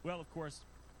 Well, of course,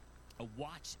 a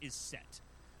watch is set,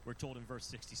 we're told in verse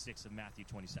 66 of Matthew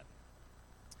 27.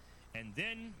 And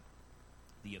then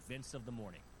the events of the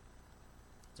morning.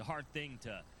 It's a hard thing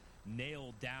to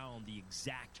nail down the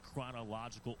exact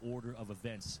chronological order of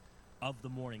events of the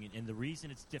morning. And the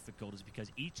reason it's difficult is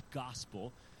because each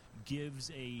gospel gives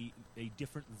a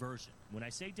different version. When I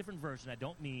say different version, I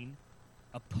don't mean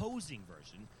opposing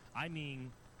version. I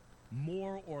mean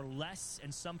more or less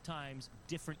and sometimes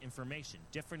different information.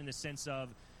 Different in the sense of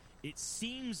it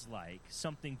seems like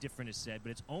something different is said,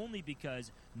 but it's only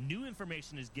because new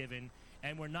information is given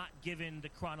and we're not given the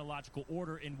chronological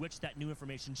order in which that new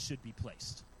information should be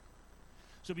placed.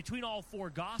 So between all four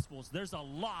Gospels, there's a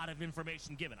lot of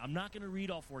information given. I'm not going to read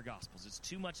all four Gospels. It's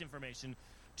too much information,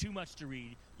 too much to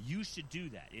read. You should do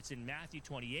that. It's in Matthew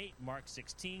 28, Mark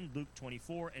 16, Luke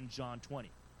 24, and John 20.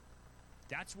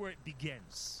 That's where it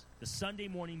begins. The Sunday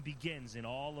morning begins in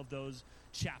all of those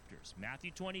chapters.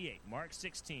 Matthew 28, Mark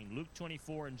 16, Luke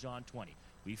 24, and John 20.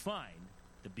 We find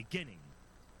the beginning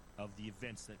of the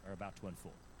events that are about to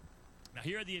unfold. Now,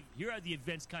 here are the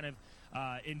events kind of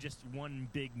in just one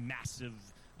big, massive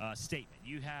statement.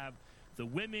 You have the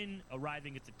women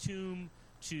arriving at the tomb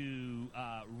to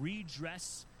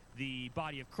redress the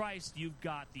body of Christ. You've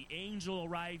got the angel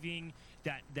arriving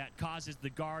that causes the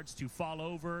guards to fall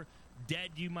over, dead,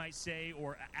 you might say,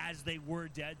 or as they were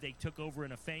dead, they took over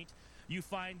in a faint. You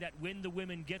find that when the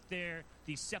women get there,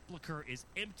 the sepulcher is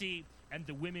empty, and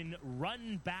the women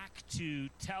run back to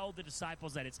tell the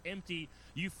disciples that it's empty.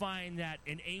 You find that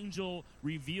an angel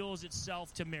reveals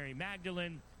itself to Mary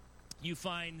Magdalene. You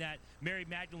find that Mary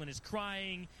Magdalene is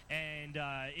crying and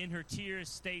in her tears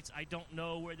states, I don't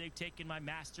know where they've taken my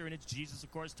master. And it's Jesus,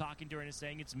 of course, talking to her and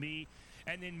saying, it's me.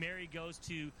 And then Mary goes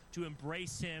to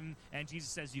embrace him, and Jesus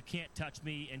says, you can't touch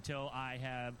me until I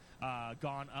have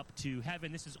gone up to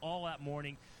heaven. This is all that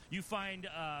morning. You find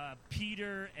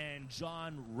Peter and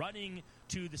John running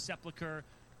to the sepulcher.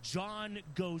 John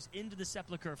goes into the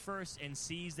sepulcher first and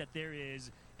sees that there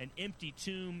is an empty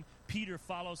tomb. Peter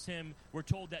follows him. We're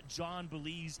told that John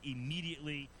believes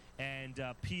immediately, and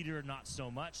Peter not so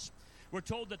much. We're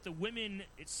told that the women,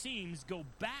 it seems, go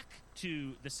back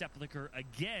to the sepulcher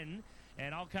again,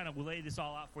 and I'll kind of lay this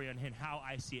all out for you and how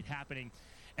I see it happening.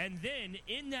 And then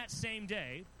in that same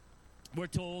day, we're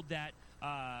told that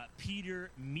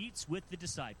Peter meets with the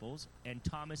disciples, and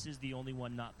Thomas is the only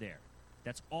one not there.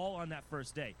 That's all on that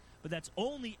first day. But that's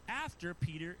only after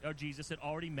Peter or Jesus had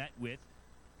already met with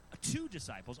 2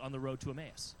 disciples on the road to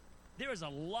Emmaus. There is a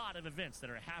lot of events that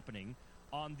are happening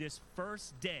on this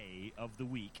first day of the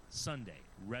week, Sunday,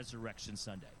 Resurrection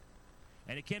Sunday.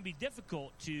 And it can be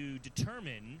difficult to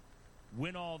determine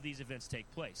when all these events take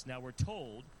place. Now, we're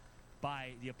told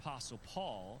by the Apostle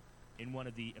Paul in one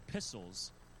of the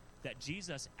epistles that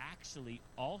Jesus actually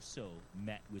also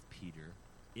met with Peter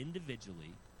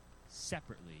individually,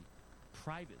 separately,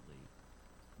 privately,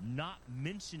 not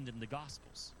mentioned in the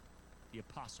Gospels. The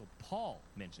Apostle Paul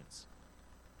mentions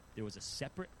there was a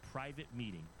separate private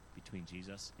meeting between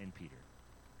Jesus and Peter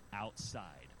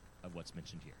outside of what's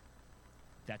mentioned here.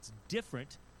 That's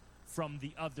different from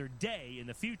the other day in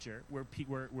the future where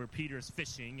Peter's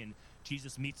fishing and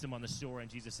Jesus meets him on the shore and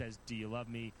Jesus says, "Do you love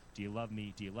me? Do you love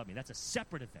me? Do you love me?" That's a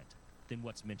separate event than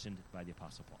what's mentioned by the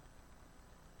Apostle Paul.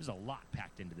 There's a lot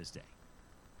packed into this day.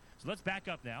 So let's back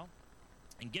up now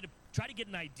and try to get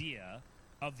an idea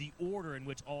of the order in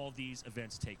which all these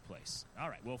events take place. All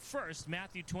right, well, first,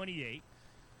 Matthew 28,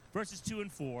 verses 2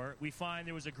 and 4, we find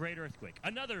there was a great earthquake.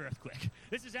 Another earthquake.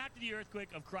 This is after the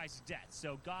earthquake of Christ's death.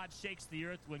 So God shakes the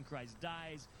earth when Christ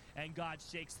dies, and God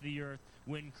shakes the earth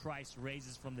when Christ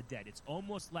raises from the dead. It's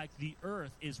almost like the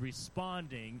earth is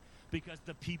responding because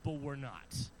the people were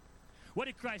not. What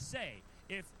did Christ say?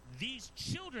 If these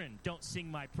children don't sing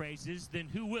my praises, then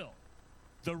who will?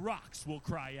 The rocks will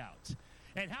cry out.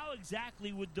 And how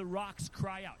exactly would the rocks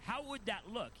cry out? How would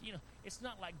that look? You know, it's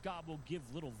not like God will give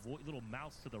little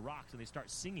mouths to the rocks and they start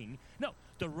singing. No,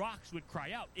 the rocks would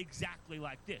cry out exactly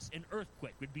like this. An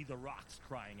earthquake would be the rocks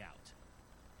crying out.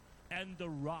 And the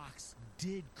rocks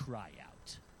did cry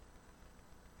out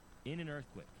in an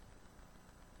earthquake,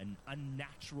 an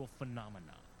unnatural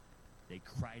phenomenon. They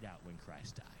cried out when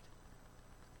Christ died.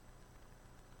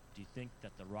 Do you think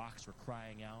that the rocks were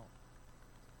crying out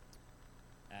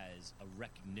as a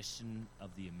recognition of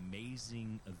the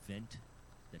amazing event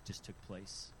that just took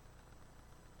place?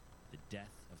 The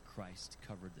death of Christ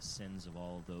covered the sins of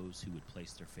all those who would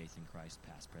place their faith in Christ,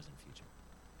 past, present, future.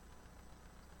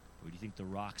 Or do you think the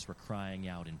rocks were crying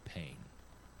out in pain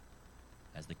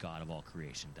as the God of all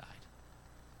creation died?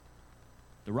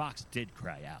 The rocks did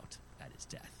cry out at his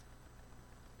death.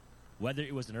 Whether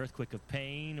it was an earthquake of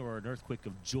pain or an earthquake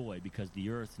of joy because the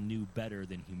earth knew better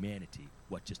than humanity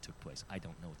what just took place, I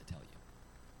don't know what to tell you.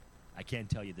 I can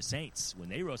tell you the saints, when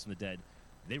they rose from the dead,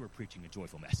 they were preaching a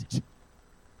joyful message.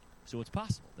 So it's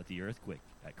possible that the earthquake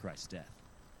at Christ's death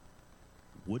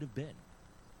would have been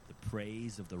the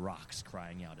praise of the rocks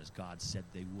crying out as God said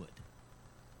they would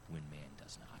when man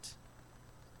does not.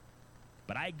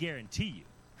 But I guarantee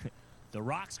you, the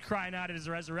rocks crying out at his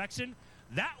resurrection,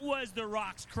 that was the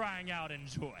rocks crying out in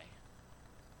joy.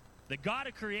 The God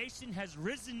of creation has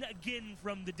risen again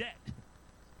from the dead.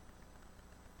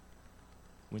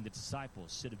 When the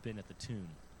disciples should have been at the tomb,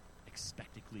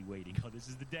 expectantly waiting. Oh, this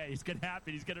is the day. It's going to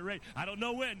happen. He's going to raise. I don't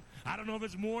know when. I don't know if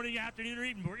it's morning, afternoon, or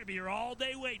evening. We're going to be here all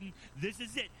day waiting. This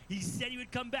is it. He said he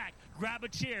would come back, grab a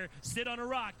chair, sit on a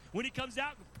rock. When he comes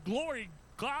out, glory,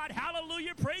 God,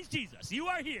 hallelujah, praise Jesus. You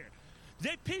are here.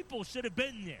 The people should have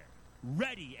been there,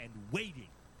 ready and waiting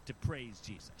to praise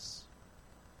Jesus.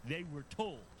 They were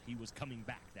told he was coming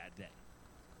back that day.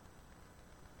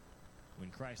 When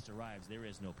Christ arrives, there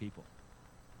is no people,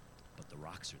 but the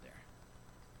rocks are there,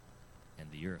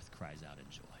 and the earth cries out in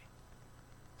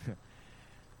joy.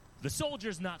 The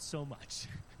soldiers, not so much.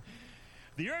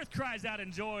 The earth cries out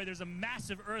in joy. There's a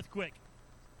massive earthquake,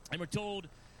 and we're told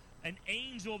an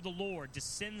angel of the Lord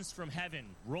descends from heaven,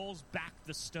 rolls back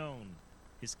the stone.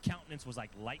 His countenance was like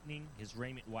lightning, his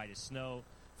raiment white as snow.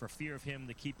 For fear of him,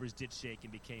 the keepers did shake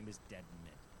and became as dead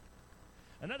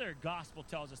men. Another gospel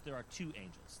tells us there are 2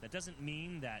 angels. That doesn't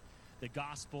mean that the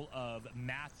gospel of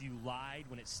Matthew lied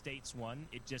when it states one.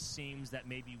 It just seems that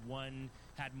maybe one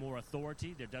had more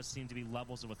authority. There does seem to be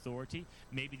levels of authority.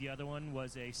 Maybe the other one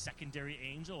was a secondary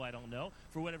angel. I don't know.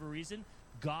 For whatever reason,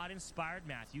 God inspired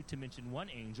Matthew to mention one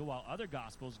angel, while other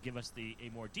gospels give us a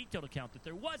more detailed account that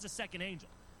there was a second angel.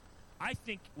 I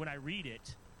think when I read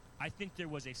it, I think there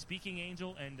was a speaking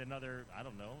angel and another, I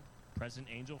don't know, present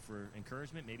angel for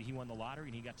encouragement. Maybe he won the lottery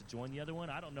and he got to join the other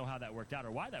one. I don't know how that worked out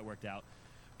or why that worked out.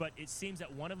 But it seems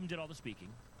that one of them did all the speaking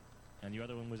and the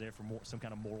other one was there for some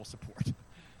kind of moral support.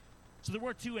 So there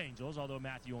were 2 angels, although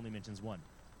Matthew only mentions one.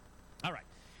 All right.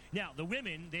 Now, the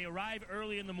women, they arrive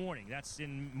early in the morning. That's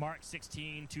in Mark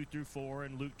 16, 2 through 4,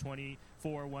 and Luke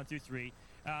 24, 1 through 3.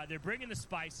 They're bringing the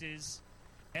spices.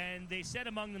 And they said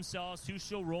among themselves, who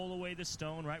shall roll away the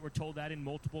stone, right? We're told that in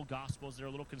multiple Gospels. They're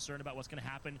a little concerned about what's going to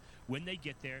happen when they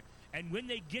get there. And when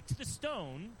they get to the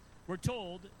stone, we're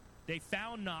told they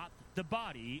found not the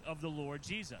body of the Lord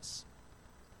Jesus.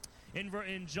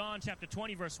 In John chapter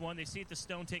 20, verse 1, they see the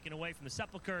stone taken away from the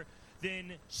sepulchre.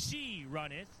 Then she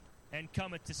runneth and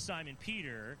cometh to Simon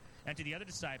Peter and to the other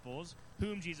disciples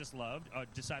whom Jesus loved,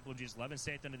 disciple whom Jesus loved, and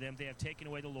saith unto them, they have taken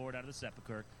away the Lord out of the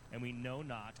sepulchre, and we know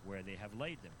not where they have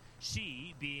laid them.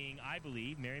 She being, I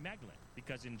believe, Mary Magdalene,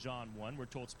 because in John 1, we're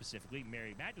told specifically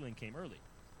Mary Magdalene came early.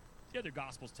 The other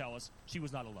Gospels tell us she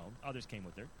was not alone. Others came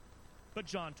with her. But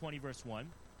John 20, verse 1,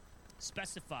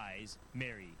 specifies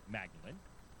Mary Magdalene,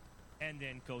 and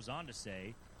then goes on to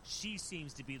say she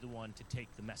seems to be the one to take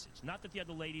the message. Not that the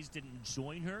other ladies didn't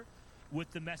join her with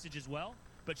the message as well,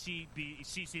 but she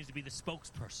seems to be the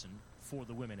spokesperson for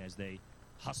the women as they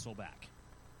hustle back.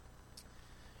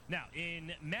 Now,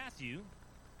 in Matthew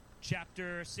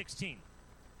chapter 16,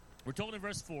 we're told in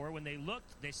verse 4, when they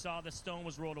looked, they saw the stone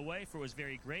was rolled away, for it was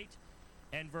very great.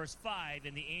 And verse 5,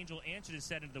 and the angel answered and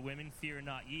said unto the women, fear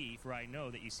not ye, for I know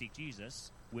that ye seek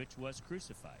Jesus, which was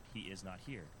crucified. He is not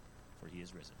here, for he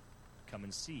is risen. Come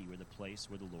and see where the place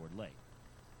where the Lord lay.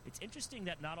 It's interesting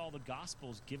that not all the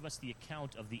Gospels give us the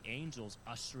account of the angels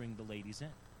ushering the ladies in.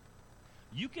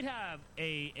 You could have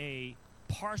a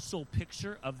partial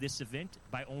picture of this event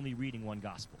by only reading one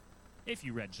Gospel. If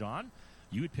you read John,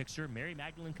 you would picture Mary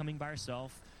Magdalene coming by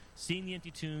herself, seeing the empty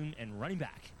tomb, and running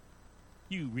back.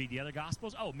 You read the other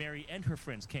Gospels, oh, Mary and her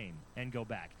friends came and go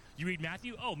back. You read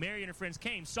Matthew, oh, Mary and her friends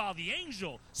came, saw the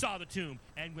angel, saw the tomb,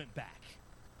 and went back.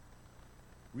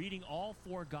 Reading all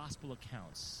four Gospel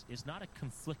accounts is not a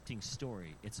conflicting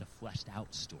story, it's a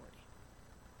fleshed-out story.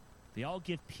 They all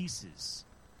give pieces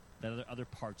that other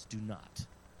parts do not.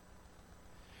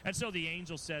 And so the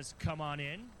angel says, come on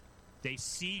in. They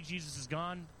see Jesus is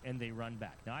gone, and they run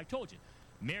back. Now, I told you,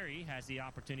 Mary has the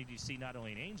opportunity to see not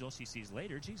only an angel, she sees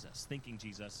later Jesus, thinking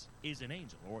Jesus is an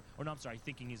angel.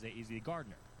 Thinking he's the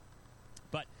gardener.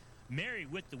 But Mary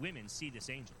with the women see this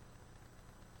angel.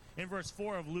 In verse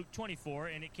 4 of Luke 24,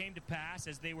 and it came to pass,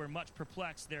 as they were much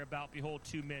perplexed thereabout, behold,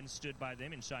 two men stood by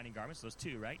them in shining garments. Those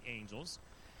two, right? Angels.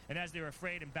 And as they were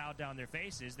afraid and bowed down their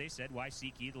faces, they said, why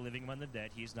seek ye the living among the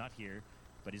dead? He is not here,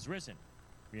 but is risen.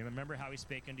 Remember how he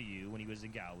spake unto you when he was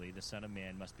in Galilee, the Son of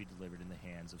Man must be delivered in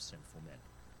the hands of sinful men.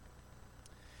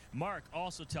 Mark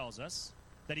also tells us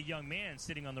that a young man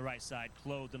sitting on the right side,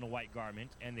 clothed in a white garment,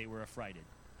 and they were affrighted.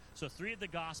 So 3 of the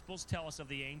Gospels tell us of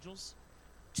the angels.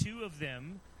 2 of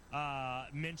them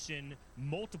mention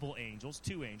multiple angels,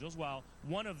 2 angels, while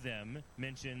one of them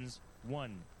mentions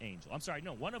one angel.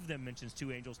 One of them mentions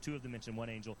 2 angels, 2 of them mention one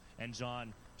angel, and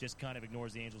John just kind of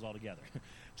ignores the angels altogether.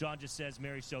 John just says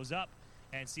Mary shows up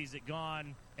and sees it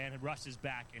gone and rushes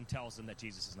back and tells them that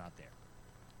Jesus is not there.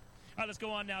 All right, let's go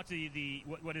on now to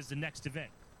what is the next event.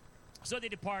 So they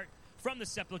depart from the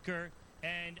sepulchre,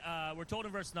 and we're told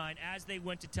in verse 9, as they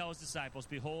went to tell his disciples,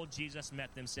 behold, Jesus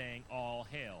met them, saying, all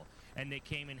hail. And they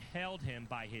came and held him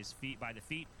by the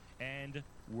feet, and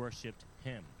worshipped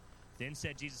him. Then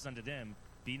said Jesus unto them,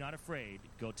 be not afraid,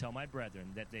 go tell my brethren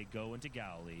that they go into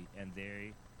Galilee, and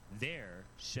there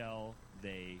shall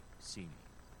they see me.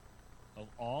 Of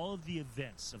all of the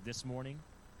events of this morning,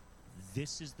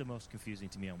 this is the most confusing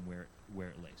to me on where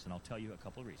it lays. And I'll tell you a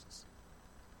couple of reasons.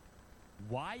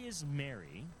 Why is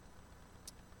Mary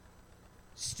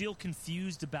still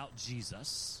confused about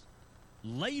Jesus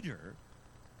later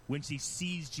when she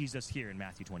sees Jesus here in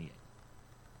Matthew 28?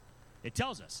 It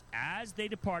tells us, as they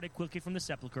departed quickly from the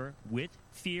sepulchre with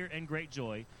fear and great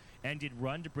joy, and did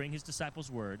run to bring his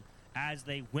disciples word, as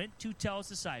they went to tell his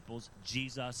disciples,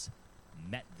 Jesus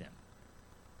met them.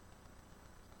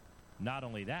 Not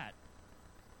only that,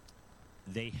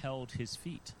 they held his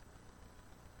feet.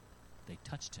 They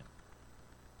touched him.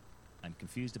 I'm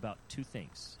confused about 2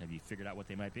 things. Have you figured out what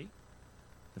they might be?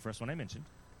 The first one I mentioned.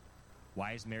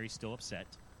 Why is Mary still upset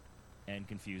and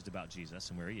confused about Jesus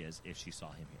and where he is if she saw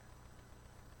him here?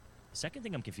 The second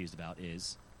thing I'm confused about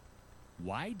is,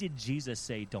 why did Jesus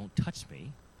say, don't touch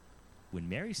me, when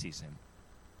Mary sees him,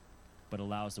 but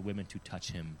allows the women to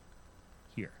touch him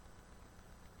here?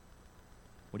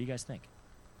 What do you guys think?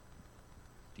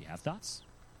 Do you have thoughts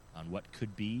on what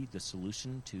could be the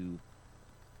solution to,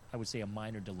 I would say, a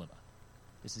minor dilemma?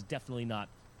 This is definitely not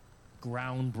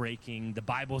groundbreaking, the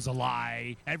Bible's a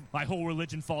lie, my whole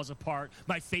religion falls apart,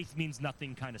 my faith means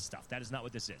nothing kind of stuff. That is not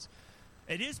what this is.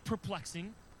 It is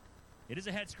perplexing. It is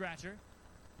a head scratcher.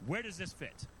 Where does this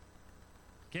fit?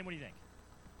 Ken, what do you think?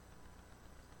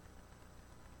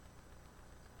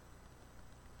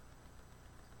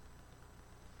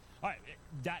 All right,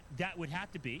 that would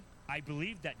have to be, I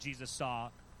believe that Jesus saw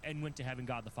and went to heaven,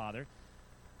 God the Father.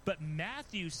 But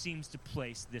Matthew seems to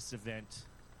place this event,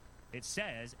 it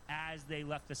says, as they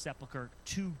left the sepulcher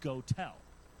to go tell.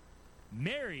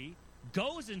 Mary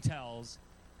goes and tells,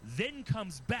 then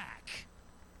comes back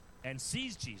and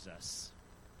sees Jesus.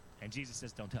 And Jesus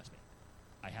says, don't touch me.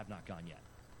 I have not gone yet.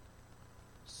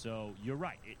 So you're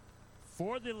right.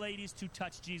 For the ladies to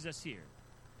touch Jesus here,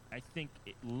 I think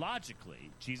logically,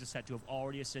 Jesus had to have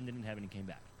already ascended in heaven and came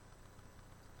back.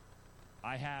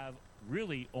 I have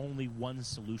really only one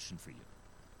solution for you.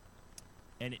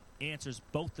 And it answers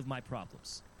both of my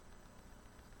problems.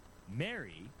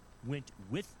 Mary went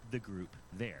with the group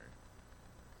there,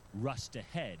 rushed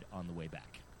ahead on the way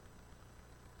back.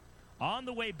 On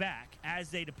the way back, as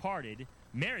they departed,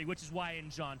 Mary, which is why in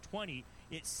John 20,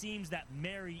 it seems that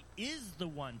Mary is the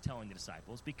one telling the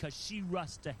disciples because she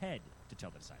rushed ahead to tell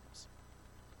the disciples.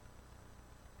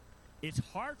 It's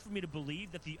hard for me to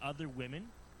believe that the other women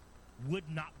would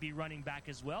not be running back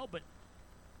as well, but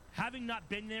having not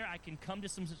been there, I can come to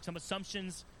some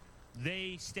assumptions.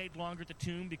 They stayed longer at the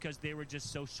tomb because they were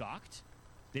just so shocked.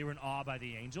 They were in awe by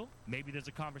the angel. Maybe there's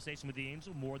a conversation with the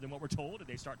angel more than what we're told, and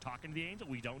they start talking to the angel.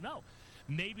 We don't know.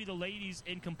 Maybe the ladies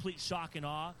in complete shock and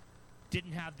awe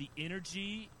didn't have the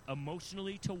energy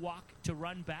emotionally to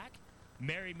run back.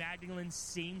 Mary Magdalene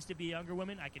seems to be a younger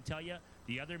woman. I can tell you,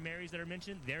 the other Marys that are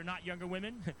mentioned, they're not younger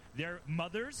women. They're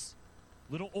mothers,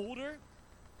 little older.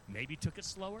 Maybe took it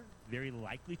slower. Very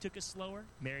likely took it slower.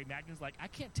 Mary Magdalene's like, I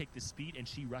can't take this speed, and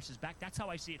she rushes back. That's how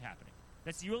I see it happening.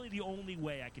 That's really the only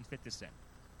way I can fit this in.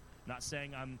 Not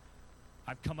saying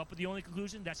I've come up with the only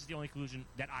conclusion. That's just the only conclusion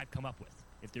that I've come up with.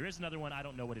 If there is another one, I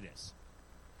don't know what it is.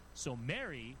 So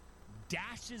Mary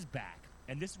dashes back,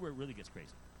 and this is where it really gets crazy.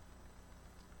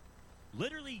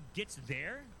 Literally gets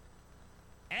there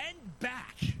and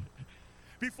back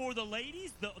before the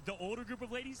ladies, the older group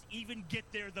of ladies, even get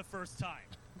there the first time.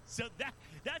 So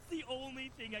that's the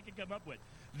only thing I can come up with.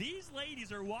 These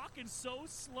ladies are walking so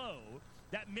slow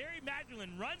that Mary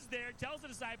Magdalene runs there, tells the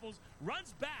disciples,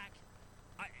 runs back.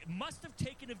 Must have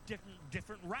taken a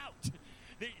different route.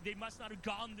 They must not have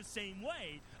gone the same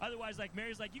way. Otherwise, like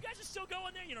Mary's like, you guys are still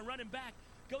going there, running back.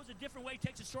 Goes a different way,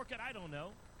 takes a shortcut, I don't know.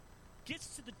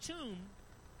 Gets to the tomb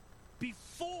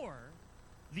before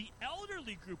the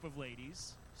elderly group of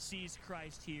ladies sees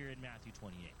Christ here in Matthew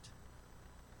 28.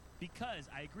 Because,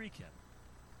 I agree, Kim,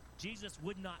 Jesus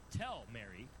would not tell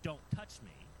Mary, don't touch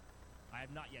me, I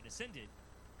have not yet ascended,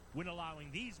 when allowing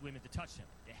these women to touch him.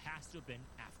 It has to have been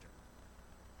after.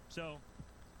 So,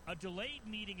 a delayed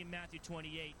meeting in Matthew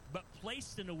 28, but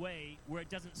placed in a way where it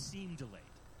doesn't seem delayed.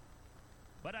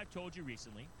 But I've told you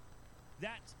recently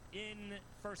that in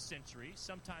first century,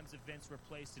 sometimes events were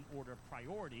placed in order of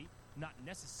priority, not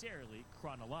necessarily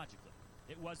chronologically.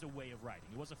 It was a way of writing.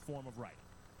 It was a form of writing.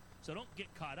 So don't get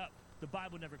caught up. The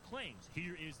Bible never claims,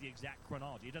 here is the exact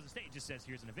chronology. It doesn't say, it just says,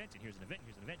 here's an event, and here's an event, and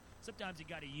here's an event. Sometimes you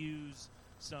got to use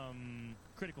some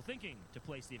critical thinking to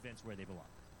place the events where they belong.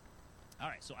 All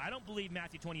right, so I don't believe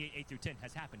Matthew 28, 8 through 10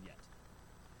 has happened yet.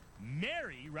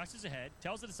 Mary rushes ahead,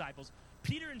 tells the disciples,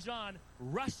 Peter and John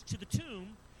rush to the tomb,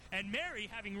 and Mary,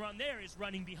 having run there, is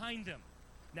running behind them.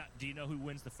 Now, do you know who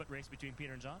wins the foot race between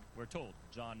Peter and John? We're told.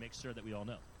 John makes sure that we all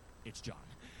know. It's John.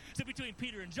 So between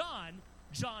Peter and John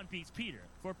beats Peter.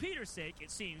 For Peter's sake,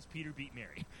 it seems Peter beat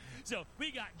Mary. So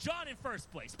we got John in first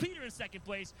place, Peter in second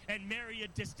place, and Mary a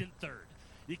distant third.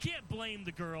 You can't blame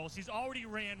the girl. She's already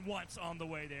ran once on the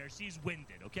way there. She's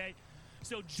winded, okay?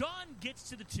 So John gets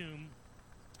to the tomb.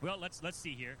 Well, let's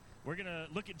see here. We're going to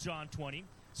look at John 20.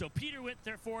 So Peter went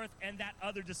there forth, and that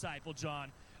other disciple,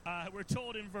 John, we're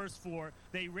told in verse 4,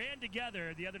 they ran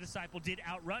together. The other disciple did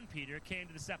outrun Peter, came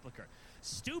to the sepulcher.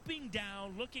 Stooping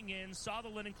down, looking in, saw the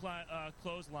linen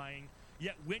clothes lying,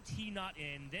 yet went he not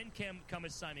in. Then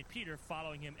cometh Simon Peter,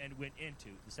 following him, and went into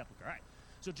the sepulcher. All right.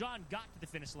 So John got to the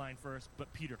finish line first,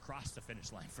 but Peter crossed the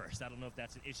finish line first. I don't know if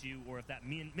that's an issue or if that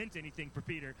meant anything for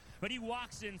Peter, but he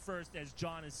walks in first as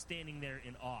John is standing there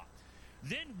in awe.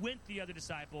 Then went the other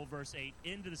disciple, verse 8,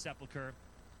 into the sepulcher,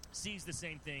 sees the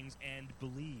same things, and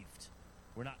believed.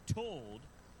 We're not told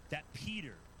that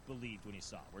Peter believed when he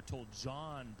saw. We're told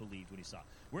John believed when he saw.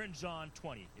 We're in John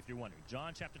 20, if you're wondering.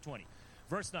 John chapter 20,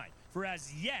 verse 9. For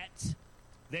as yet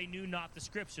they knew not the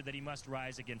scripture that he must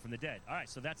rise again from the dead. All right,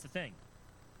 so that's the thing.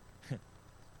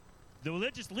 The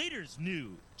religious leaders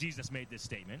knew Jesus made this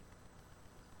statement.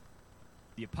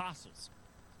 The apostles,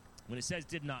 when it says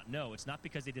did not know, it's not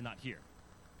because they did not hear.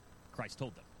 Christ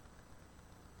told them.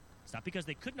 It's not because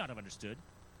they could not have understood.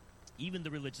 Even the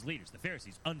religious leaders, the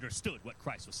Pharisees, understood what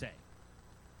Christ was saying.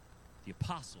 The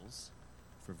apostles,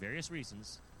 for various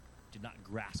reasons, did not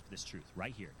grasp this truth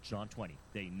right here, John 20.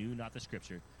 They knew not the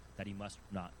scripture that he must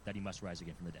rise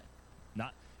again from the dead.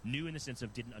 Not knew in the sense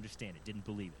of didn't understand it, didn't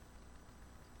believe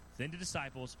it. Then the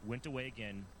disciples went away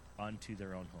again unto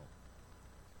their own home.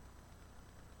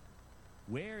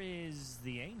 Where is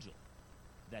the angel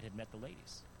that had met the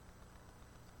ladies?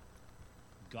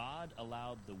 God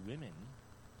allowed the women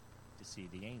to see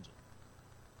the angel,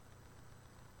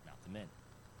 not the men.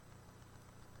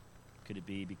 Could it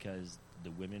be because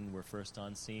the women were first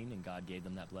on scene and God gave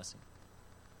them that blessing?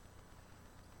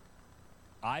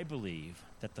 I believe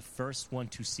that the first one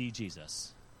to see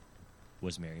Jesus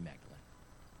was Mary Magdalene.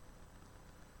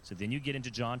 So then you get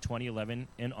into John 20:11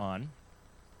 and on.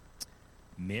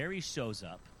 Mary shows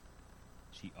up.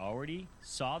 She already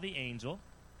saw the angel,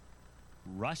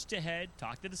 rushed ahead,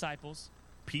 talked to the disciples.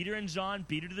 Peter and John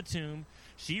beat her to the tomb.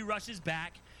 She rushes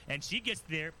back, and she gets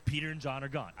there. Peter and John are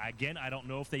gone. Again, I don't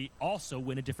know if they also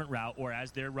went a different route, or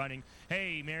as they're running,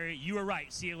 hey, Mary, you were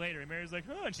right. See you later. And Mary's like,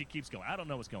 oh, and she keeps going. I don't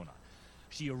know what's going on.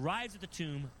 She arrives at the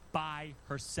tomb by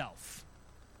herself.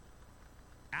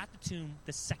 At the tomb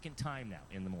the second time now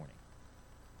in the morning.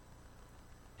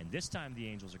 And this time the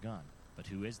angels are gone. But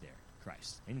who is there?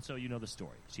 Christ. And so you know the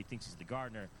story. She thinks he's the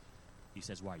gardener. He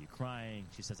says, why are you crying?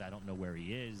 She says, I don't know where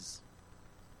he is.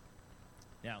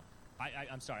 Now,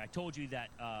 I'm sorry. I told you that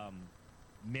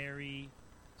Mary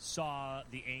saw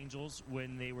the angels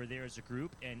when they were there as a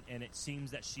group, and it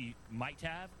seems that she might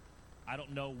have. I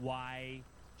don't know why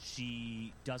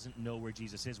she doesn't know where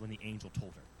Jesus is when the angel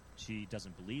told her. She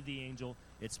doesn't believe the angel.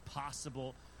 It's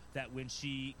possible that when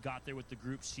she got there with the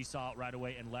group, she saw it right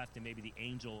away and left, and maybe the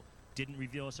angel didn't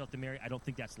reveal herself to Mary. I don't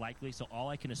think that's likely. So all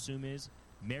I can assume is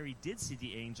Mary did see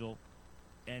the angel,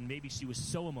 and maybe she was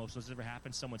so emotional. Has it ever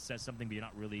happened? Someone says something, but you're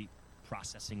not really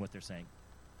processing what they're saying.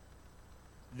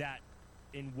 That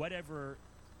in whatever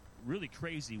really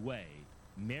crazy way,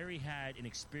 Mary had an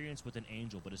experience with an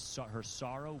angel, but her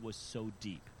sorrow was so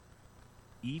deep.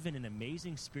 Even an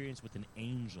amazing experience with an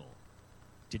angel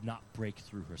did not break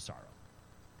through her sorrow.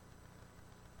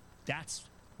 That's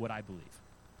what I believe.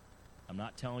 I'm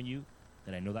not telling you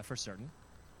that I know that for certain.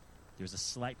 There's a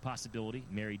slight possibility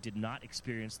Mary did not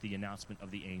experience the announcement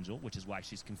of the angel, which is why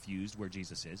she's confused where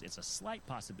Jesus is. It's a slight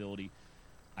possibility.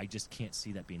 I just can't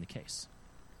see that being the case.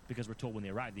 Because we're told when they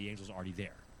arrived, the angel's already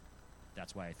there.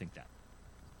 That's why I think that.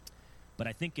 But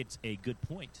I think it's a good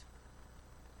point.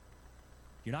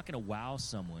 You're not going to wow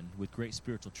someone with great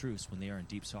spiritual truths when they are in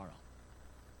deep sorrow.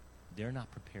 They're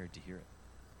not prepared to hear it.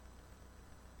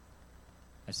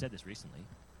 I said this recently.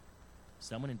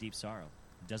 Someone in deep sorrow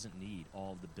doesn't need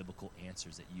all of the biblical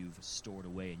answers that you've stored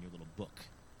away in your little book.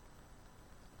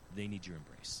 They need your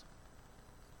embrace.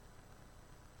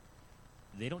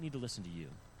 They don't need to listen to you.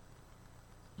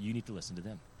 You need to listen to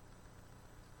them.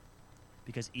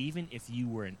 Because even if you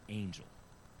were an angel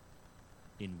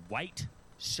in white,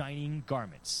 shining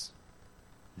garments,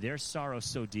 their sorrow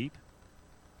so deep,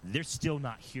 they're still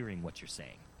not hearing what you're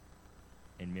saying.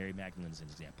 And Mary Magdalene is an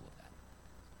example of that.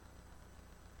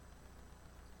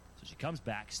 So she comes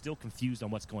back, still confused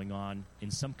on what's going on, in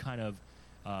some kind of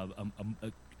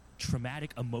a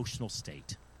traumatic emotional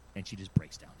state, and she just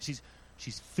breaks down. She's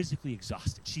physically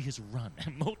exhausted. She has run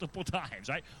multiple times,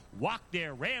 right? Walked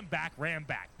there, ran back.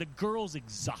 The girl's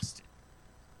exhausted.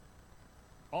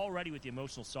 Already with the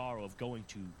emotional sorrow of going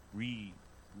to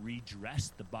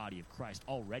redress the body of Christ,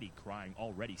 already crying,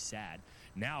 already sad,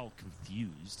 now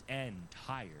confused and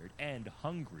tired and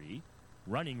hungry.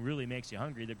 Running really makes you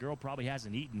hungry. The girl probably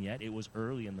hasn't eaten yet. It was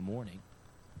early in the morning.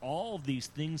 All of these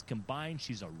things combined,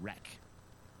 she's a wreck.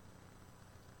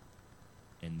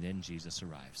 And then Jesus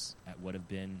arrives at what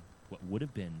would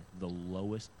have been the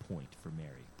lowest point for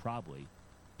Mary, probably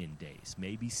in days,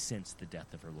 maybe since the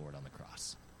death of her Lord on the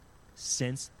cross.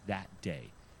 Since that day,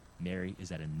 Mary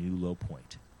is at a new low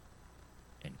point,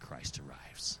 and Christ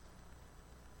arrives.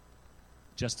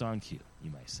 Just on cue,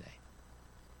 you might say.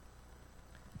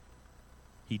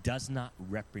 He does not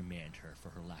reprimand her for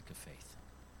her lack of faith.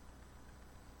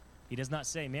 He does not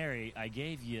say, Mary, I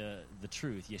gave you the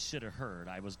truth. You should have heard.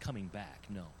 I was coming back.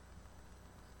 No.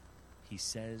 He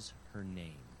says her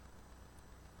name.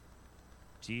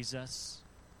 Jesus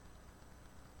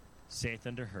saith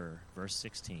unto her, verse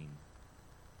 16,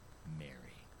 Mary.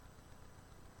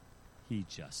 He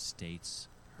just states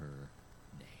her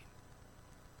name.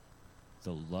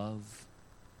 The love,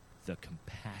 the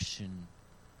compassion,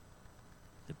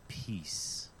 the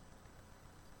peace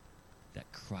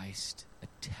that Christ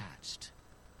attached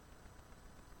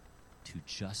to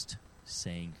just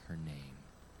saying her name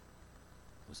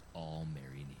was all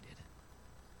Mary needed.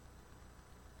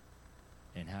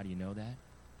 And how do you know that?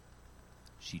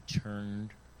 She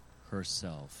turned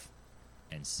herself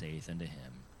and saith unto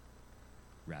him,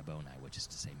 Rabboni, which is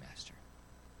to say, Master.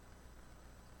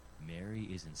 Mary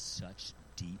is in such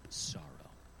deep sorrow.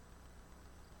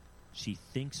 She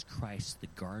thinks Christ the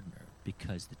gardener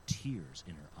because the tears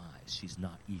in her eyes, she's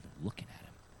not even looking at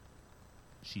him.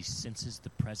 She senses the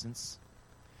presence.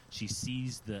 She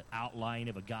sees the outline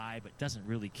of a guy but doesn't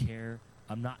really care.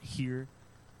 I'm not here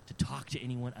to talk to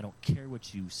anyone. I don't care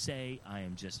what you say. I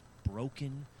am just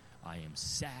broken. I am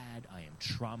sad. I am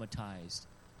traumatized.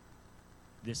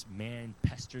 This man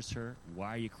pesters her.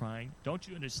 Why are you crying? Don't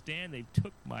you understand? They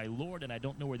took my Lord, and I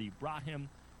don't know where they brought him.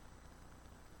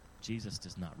 Jesus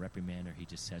does not reprimand her. He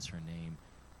just says her name.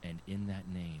 And in that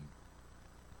name,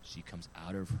 she comes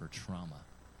out of her trauma.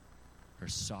 Her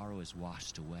sorrow is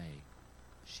washed away.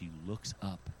 She looks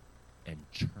up and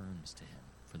turns to him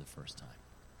for the first time.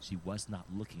 She was not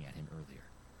looking at him earlier.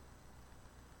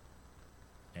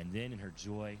 And then in her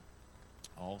joy,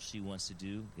 all she wants to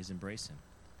do is embrace him.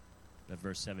 But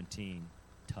verse 17,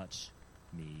 touch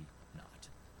me not.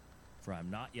 For I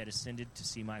am not yet ascended to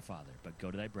see my Father, but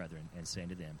go to thy brethren and say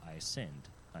unto them, I ascend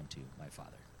unto my Father.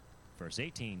 Verse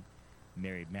 18,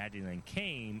 Mary Magdalene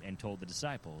came and told the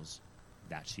disciples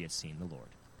that she had seen the Lord,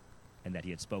 and that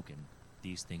he had spoken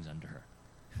these things unto her.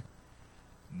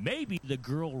 Maybe the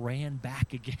girl ran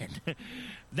back again.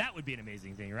 That would be an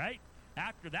amazing thing, right?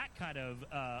 After that kind of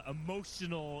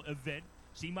emotional event,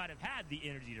 she might have had the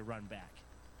energy to run back.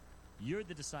 You're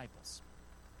the disciples.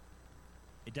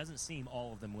 It doesn't seem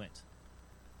all of them went.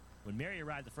 When Mary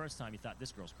arrived the first time, you thought,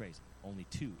 this girl's crazy. Only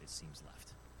 2, it seems,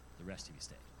 left. The rest of you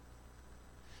stayed.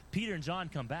 Peter and John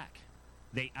come back.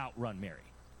 They outrun Mary.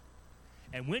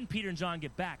 And when Peter and John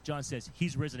get back, John says,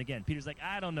 he's risen again. Peter's like,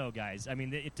 I don't know, guys. I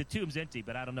mean, the tomb's empty,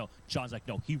 but I don't know. John's like,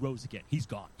 no, he rose again. He's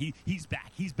gone. He's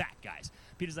back. He's back, guys.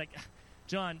 Peter's like,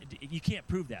 John, you can't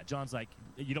prove that. John's like,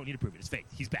 you don't need to prove it. It's faith.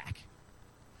 He's back.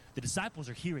 The disciples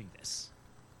are hearing this.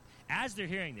 As they're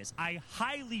hearing this, I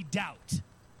highly doubt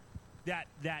that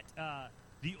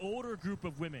the older group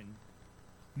of women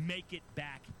make it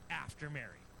back after Mary.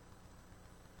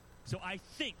 So I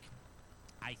think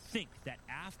that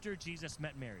after Jesus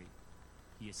met Mary,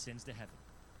 he ascends to heaven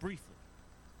briefly,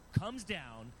 comes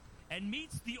down, and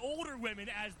meets the older women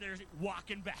as they're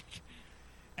walking back,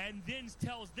 and then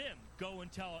tells them, go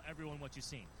and tell everyone what you've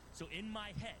seen. So in my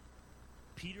head,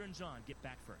 Peter and John get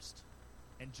back first.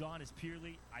 And John is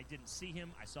purely, I didn't see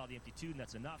him, I saw the empty tomb,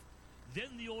 that's enough.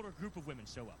 Then the older group of women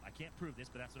show up. I can't prove this,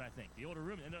 but that's what I think. The older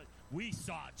women, and like, we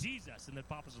saw Jesus. And the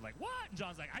papas are like, what? And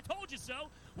John's like, I told you so.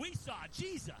 We saw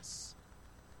Jesus.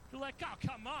 They're like, oh,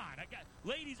 come on.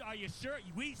 Ladies, are you sure?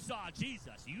 We saw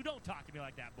Jesus. You don't talk to me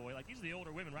like that, boy. Like, these are the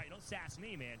older women, right? You don't sass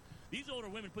me, man. These older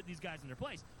women put these guys in their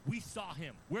place. We saw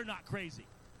him. We're not crazy.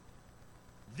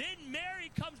 Then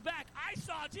Mary comes back. I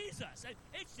saw Jesus.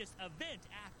 It's just event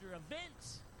after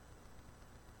event.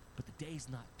 But the day's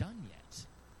not done yet.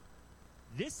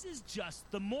 This is just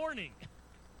the morning.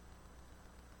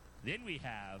 Then we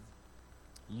have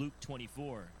Luke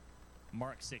 24,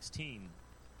 Mark 16.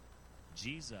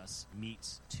 Jesus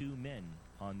meets 2 men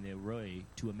on their way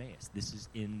to Emmaus. This is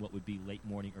in what would be late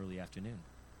morning, early afternoon.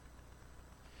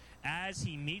 As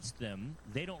he meets them,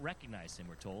 they don't recognize him,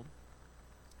 we're told.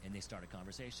 And they start a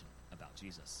conversation about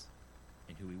Jesus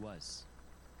and who he was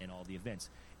and all the events.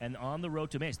 And on the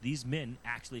road to Emmaus, these men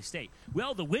actually state,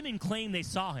 well, the women claim they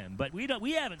saw him, but we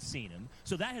haven't seen him,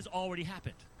 so that has already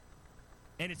happened.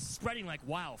 And it's spreading like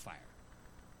wildfire.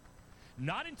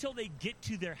 Not until they get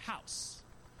to their house,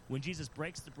 when Jesus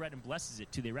breaks the bread and blesses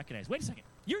it, do they recognize, wait a second,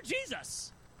 you're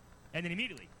Jesus! And then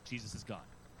immediately, Jesus is gone.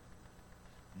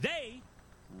 They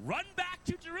run back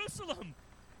to Jerusalem,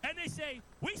 and they say,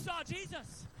 we saw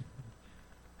Jesus!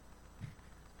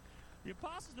 The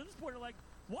apostles at this point are like,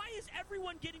 why is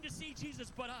everyone getting to see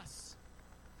Jesus but us?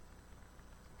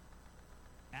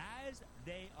 As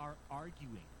they are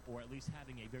arguing, or at least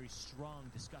having a very strong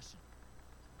discussion,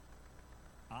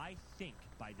 I think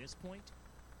by this point,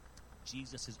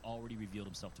 Jesus has already revealed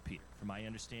himself to Peter, from my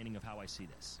understanding of how I see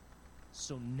this.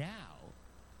 So now,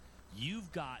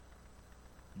 you've got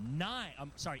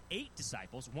 8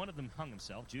 disciples. One of them hung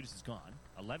himself. Judas is gone.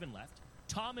 11 left.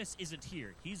 Thomas isn't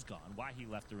here. He's gone. Why he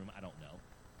left the room, I don't know.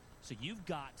 So you've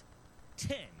got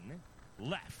 10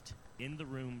 left in the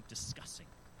room discussing.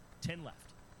 10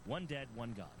 left. 1 dead,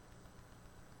 1 gone.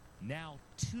 Now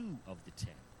 2 of the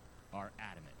 10 are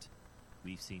adamant.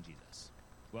 We've seen Jesus.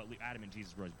 Well, adamant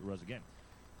Jesus rose again.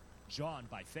 John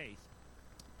by faith,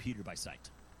 Peter by sight.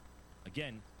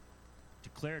 Again,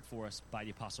 declared for us by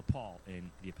the Apostle Paul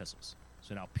in the epistles.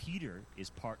 So now Peter is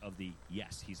part of the,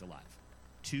 yes, he's alive.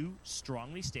 2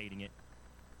 strongly stating it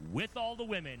with all the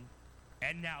women,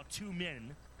 and now 2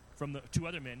 men from the two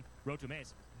other men, road to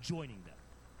Emmaus, joining them.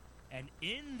 And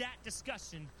in that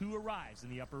discussion, who arrives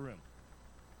in the upper room?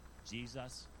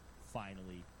 Jesus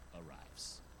finally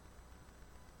arrives,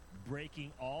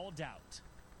 breaking all doubt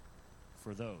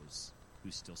for those who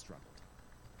still struggled.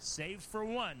 Save for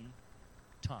one,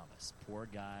 Thomas. Poor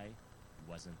guy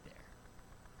wasn't there.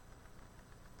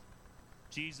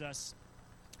 Jesus,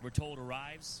 we're told,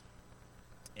 arrives,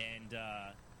 and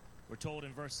we're told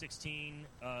in verse 16,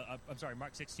 Mark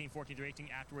 16, 14 through 18,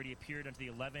 afterward he appeared unto the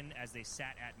 11 as they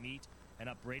sat at meat, and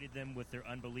upbraided them with their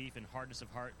unbelief and hardness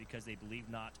of heart, because they believed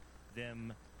not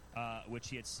them which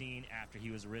he had seen after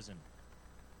he was risen.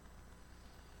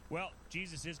 Well,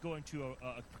 Jesus is going to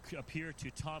appear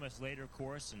to Thomas later, of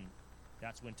course, and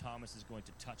that's when Thomas is going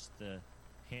to touch the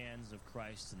hands of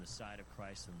Christ and the side of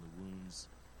Christ and the wounds,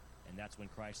 and that's when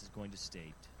Christ is going to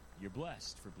state, you're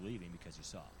blessed for believing because you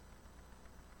saw.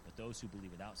 But those who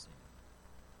believe without seeing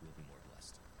will be more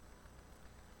blessed.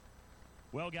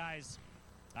 Well, guys,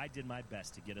 I did my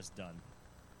best to get us done,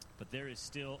 but there is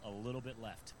still a little bit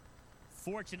left.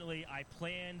 Fortunately, I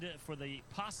planned for the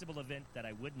possible event that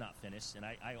I would not finish, and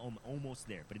I am almost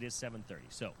there, but it is 7:30.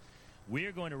 So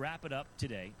we're going to wrap it up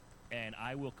today, and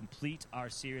I will complete our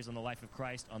series on the life of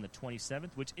Christ on the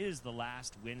 27th, which is the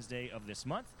last Wednesday of this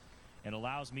month, and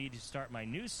allows me to start my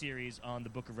new series on the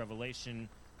book of Revelation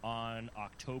on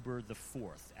October the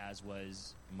 4th, as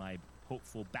was my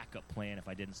hopeful backup plan if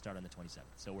I didn't start on the 27th.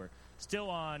 So we're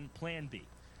still on plan B.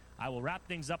 I will wrap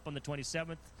things up on the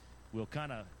 27th. We'll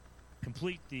kind of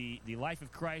complete the life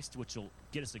of Christ, which will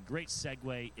get us a great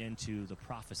segue into the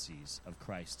prophecies of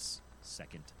Christ's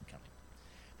second coming.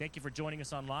 Thank you for joining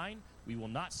us online. We will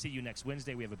not see you next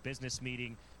Wednesday. We have a business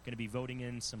meeting, going to be voting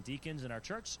in some deacons in our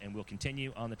church, and we'll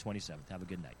continue on the 27th. Have a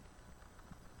good night.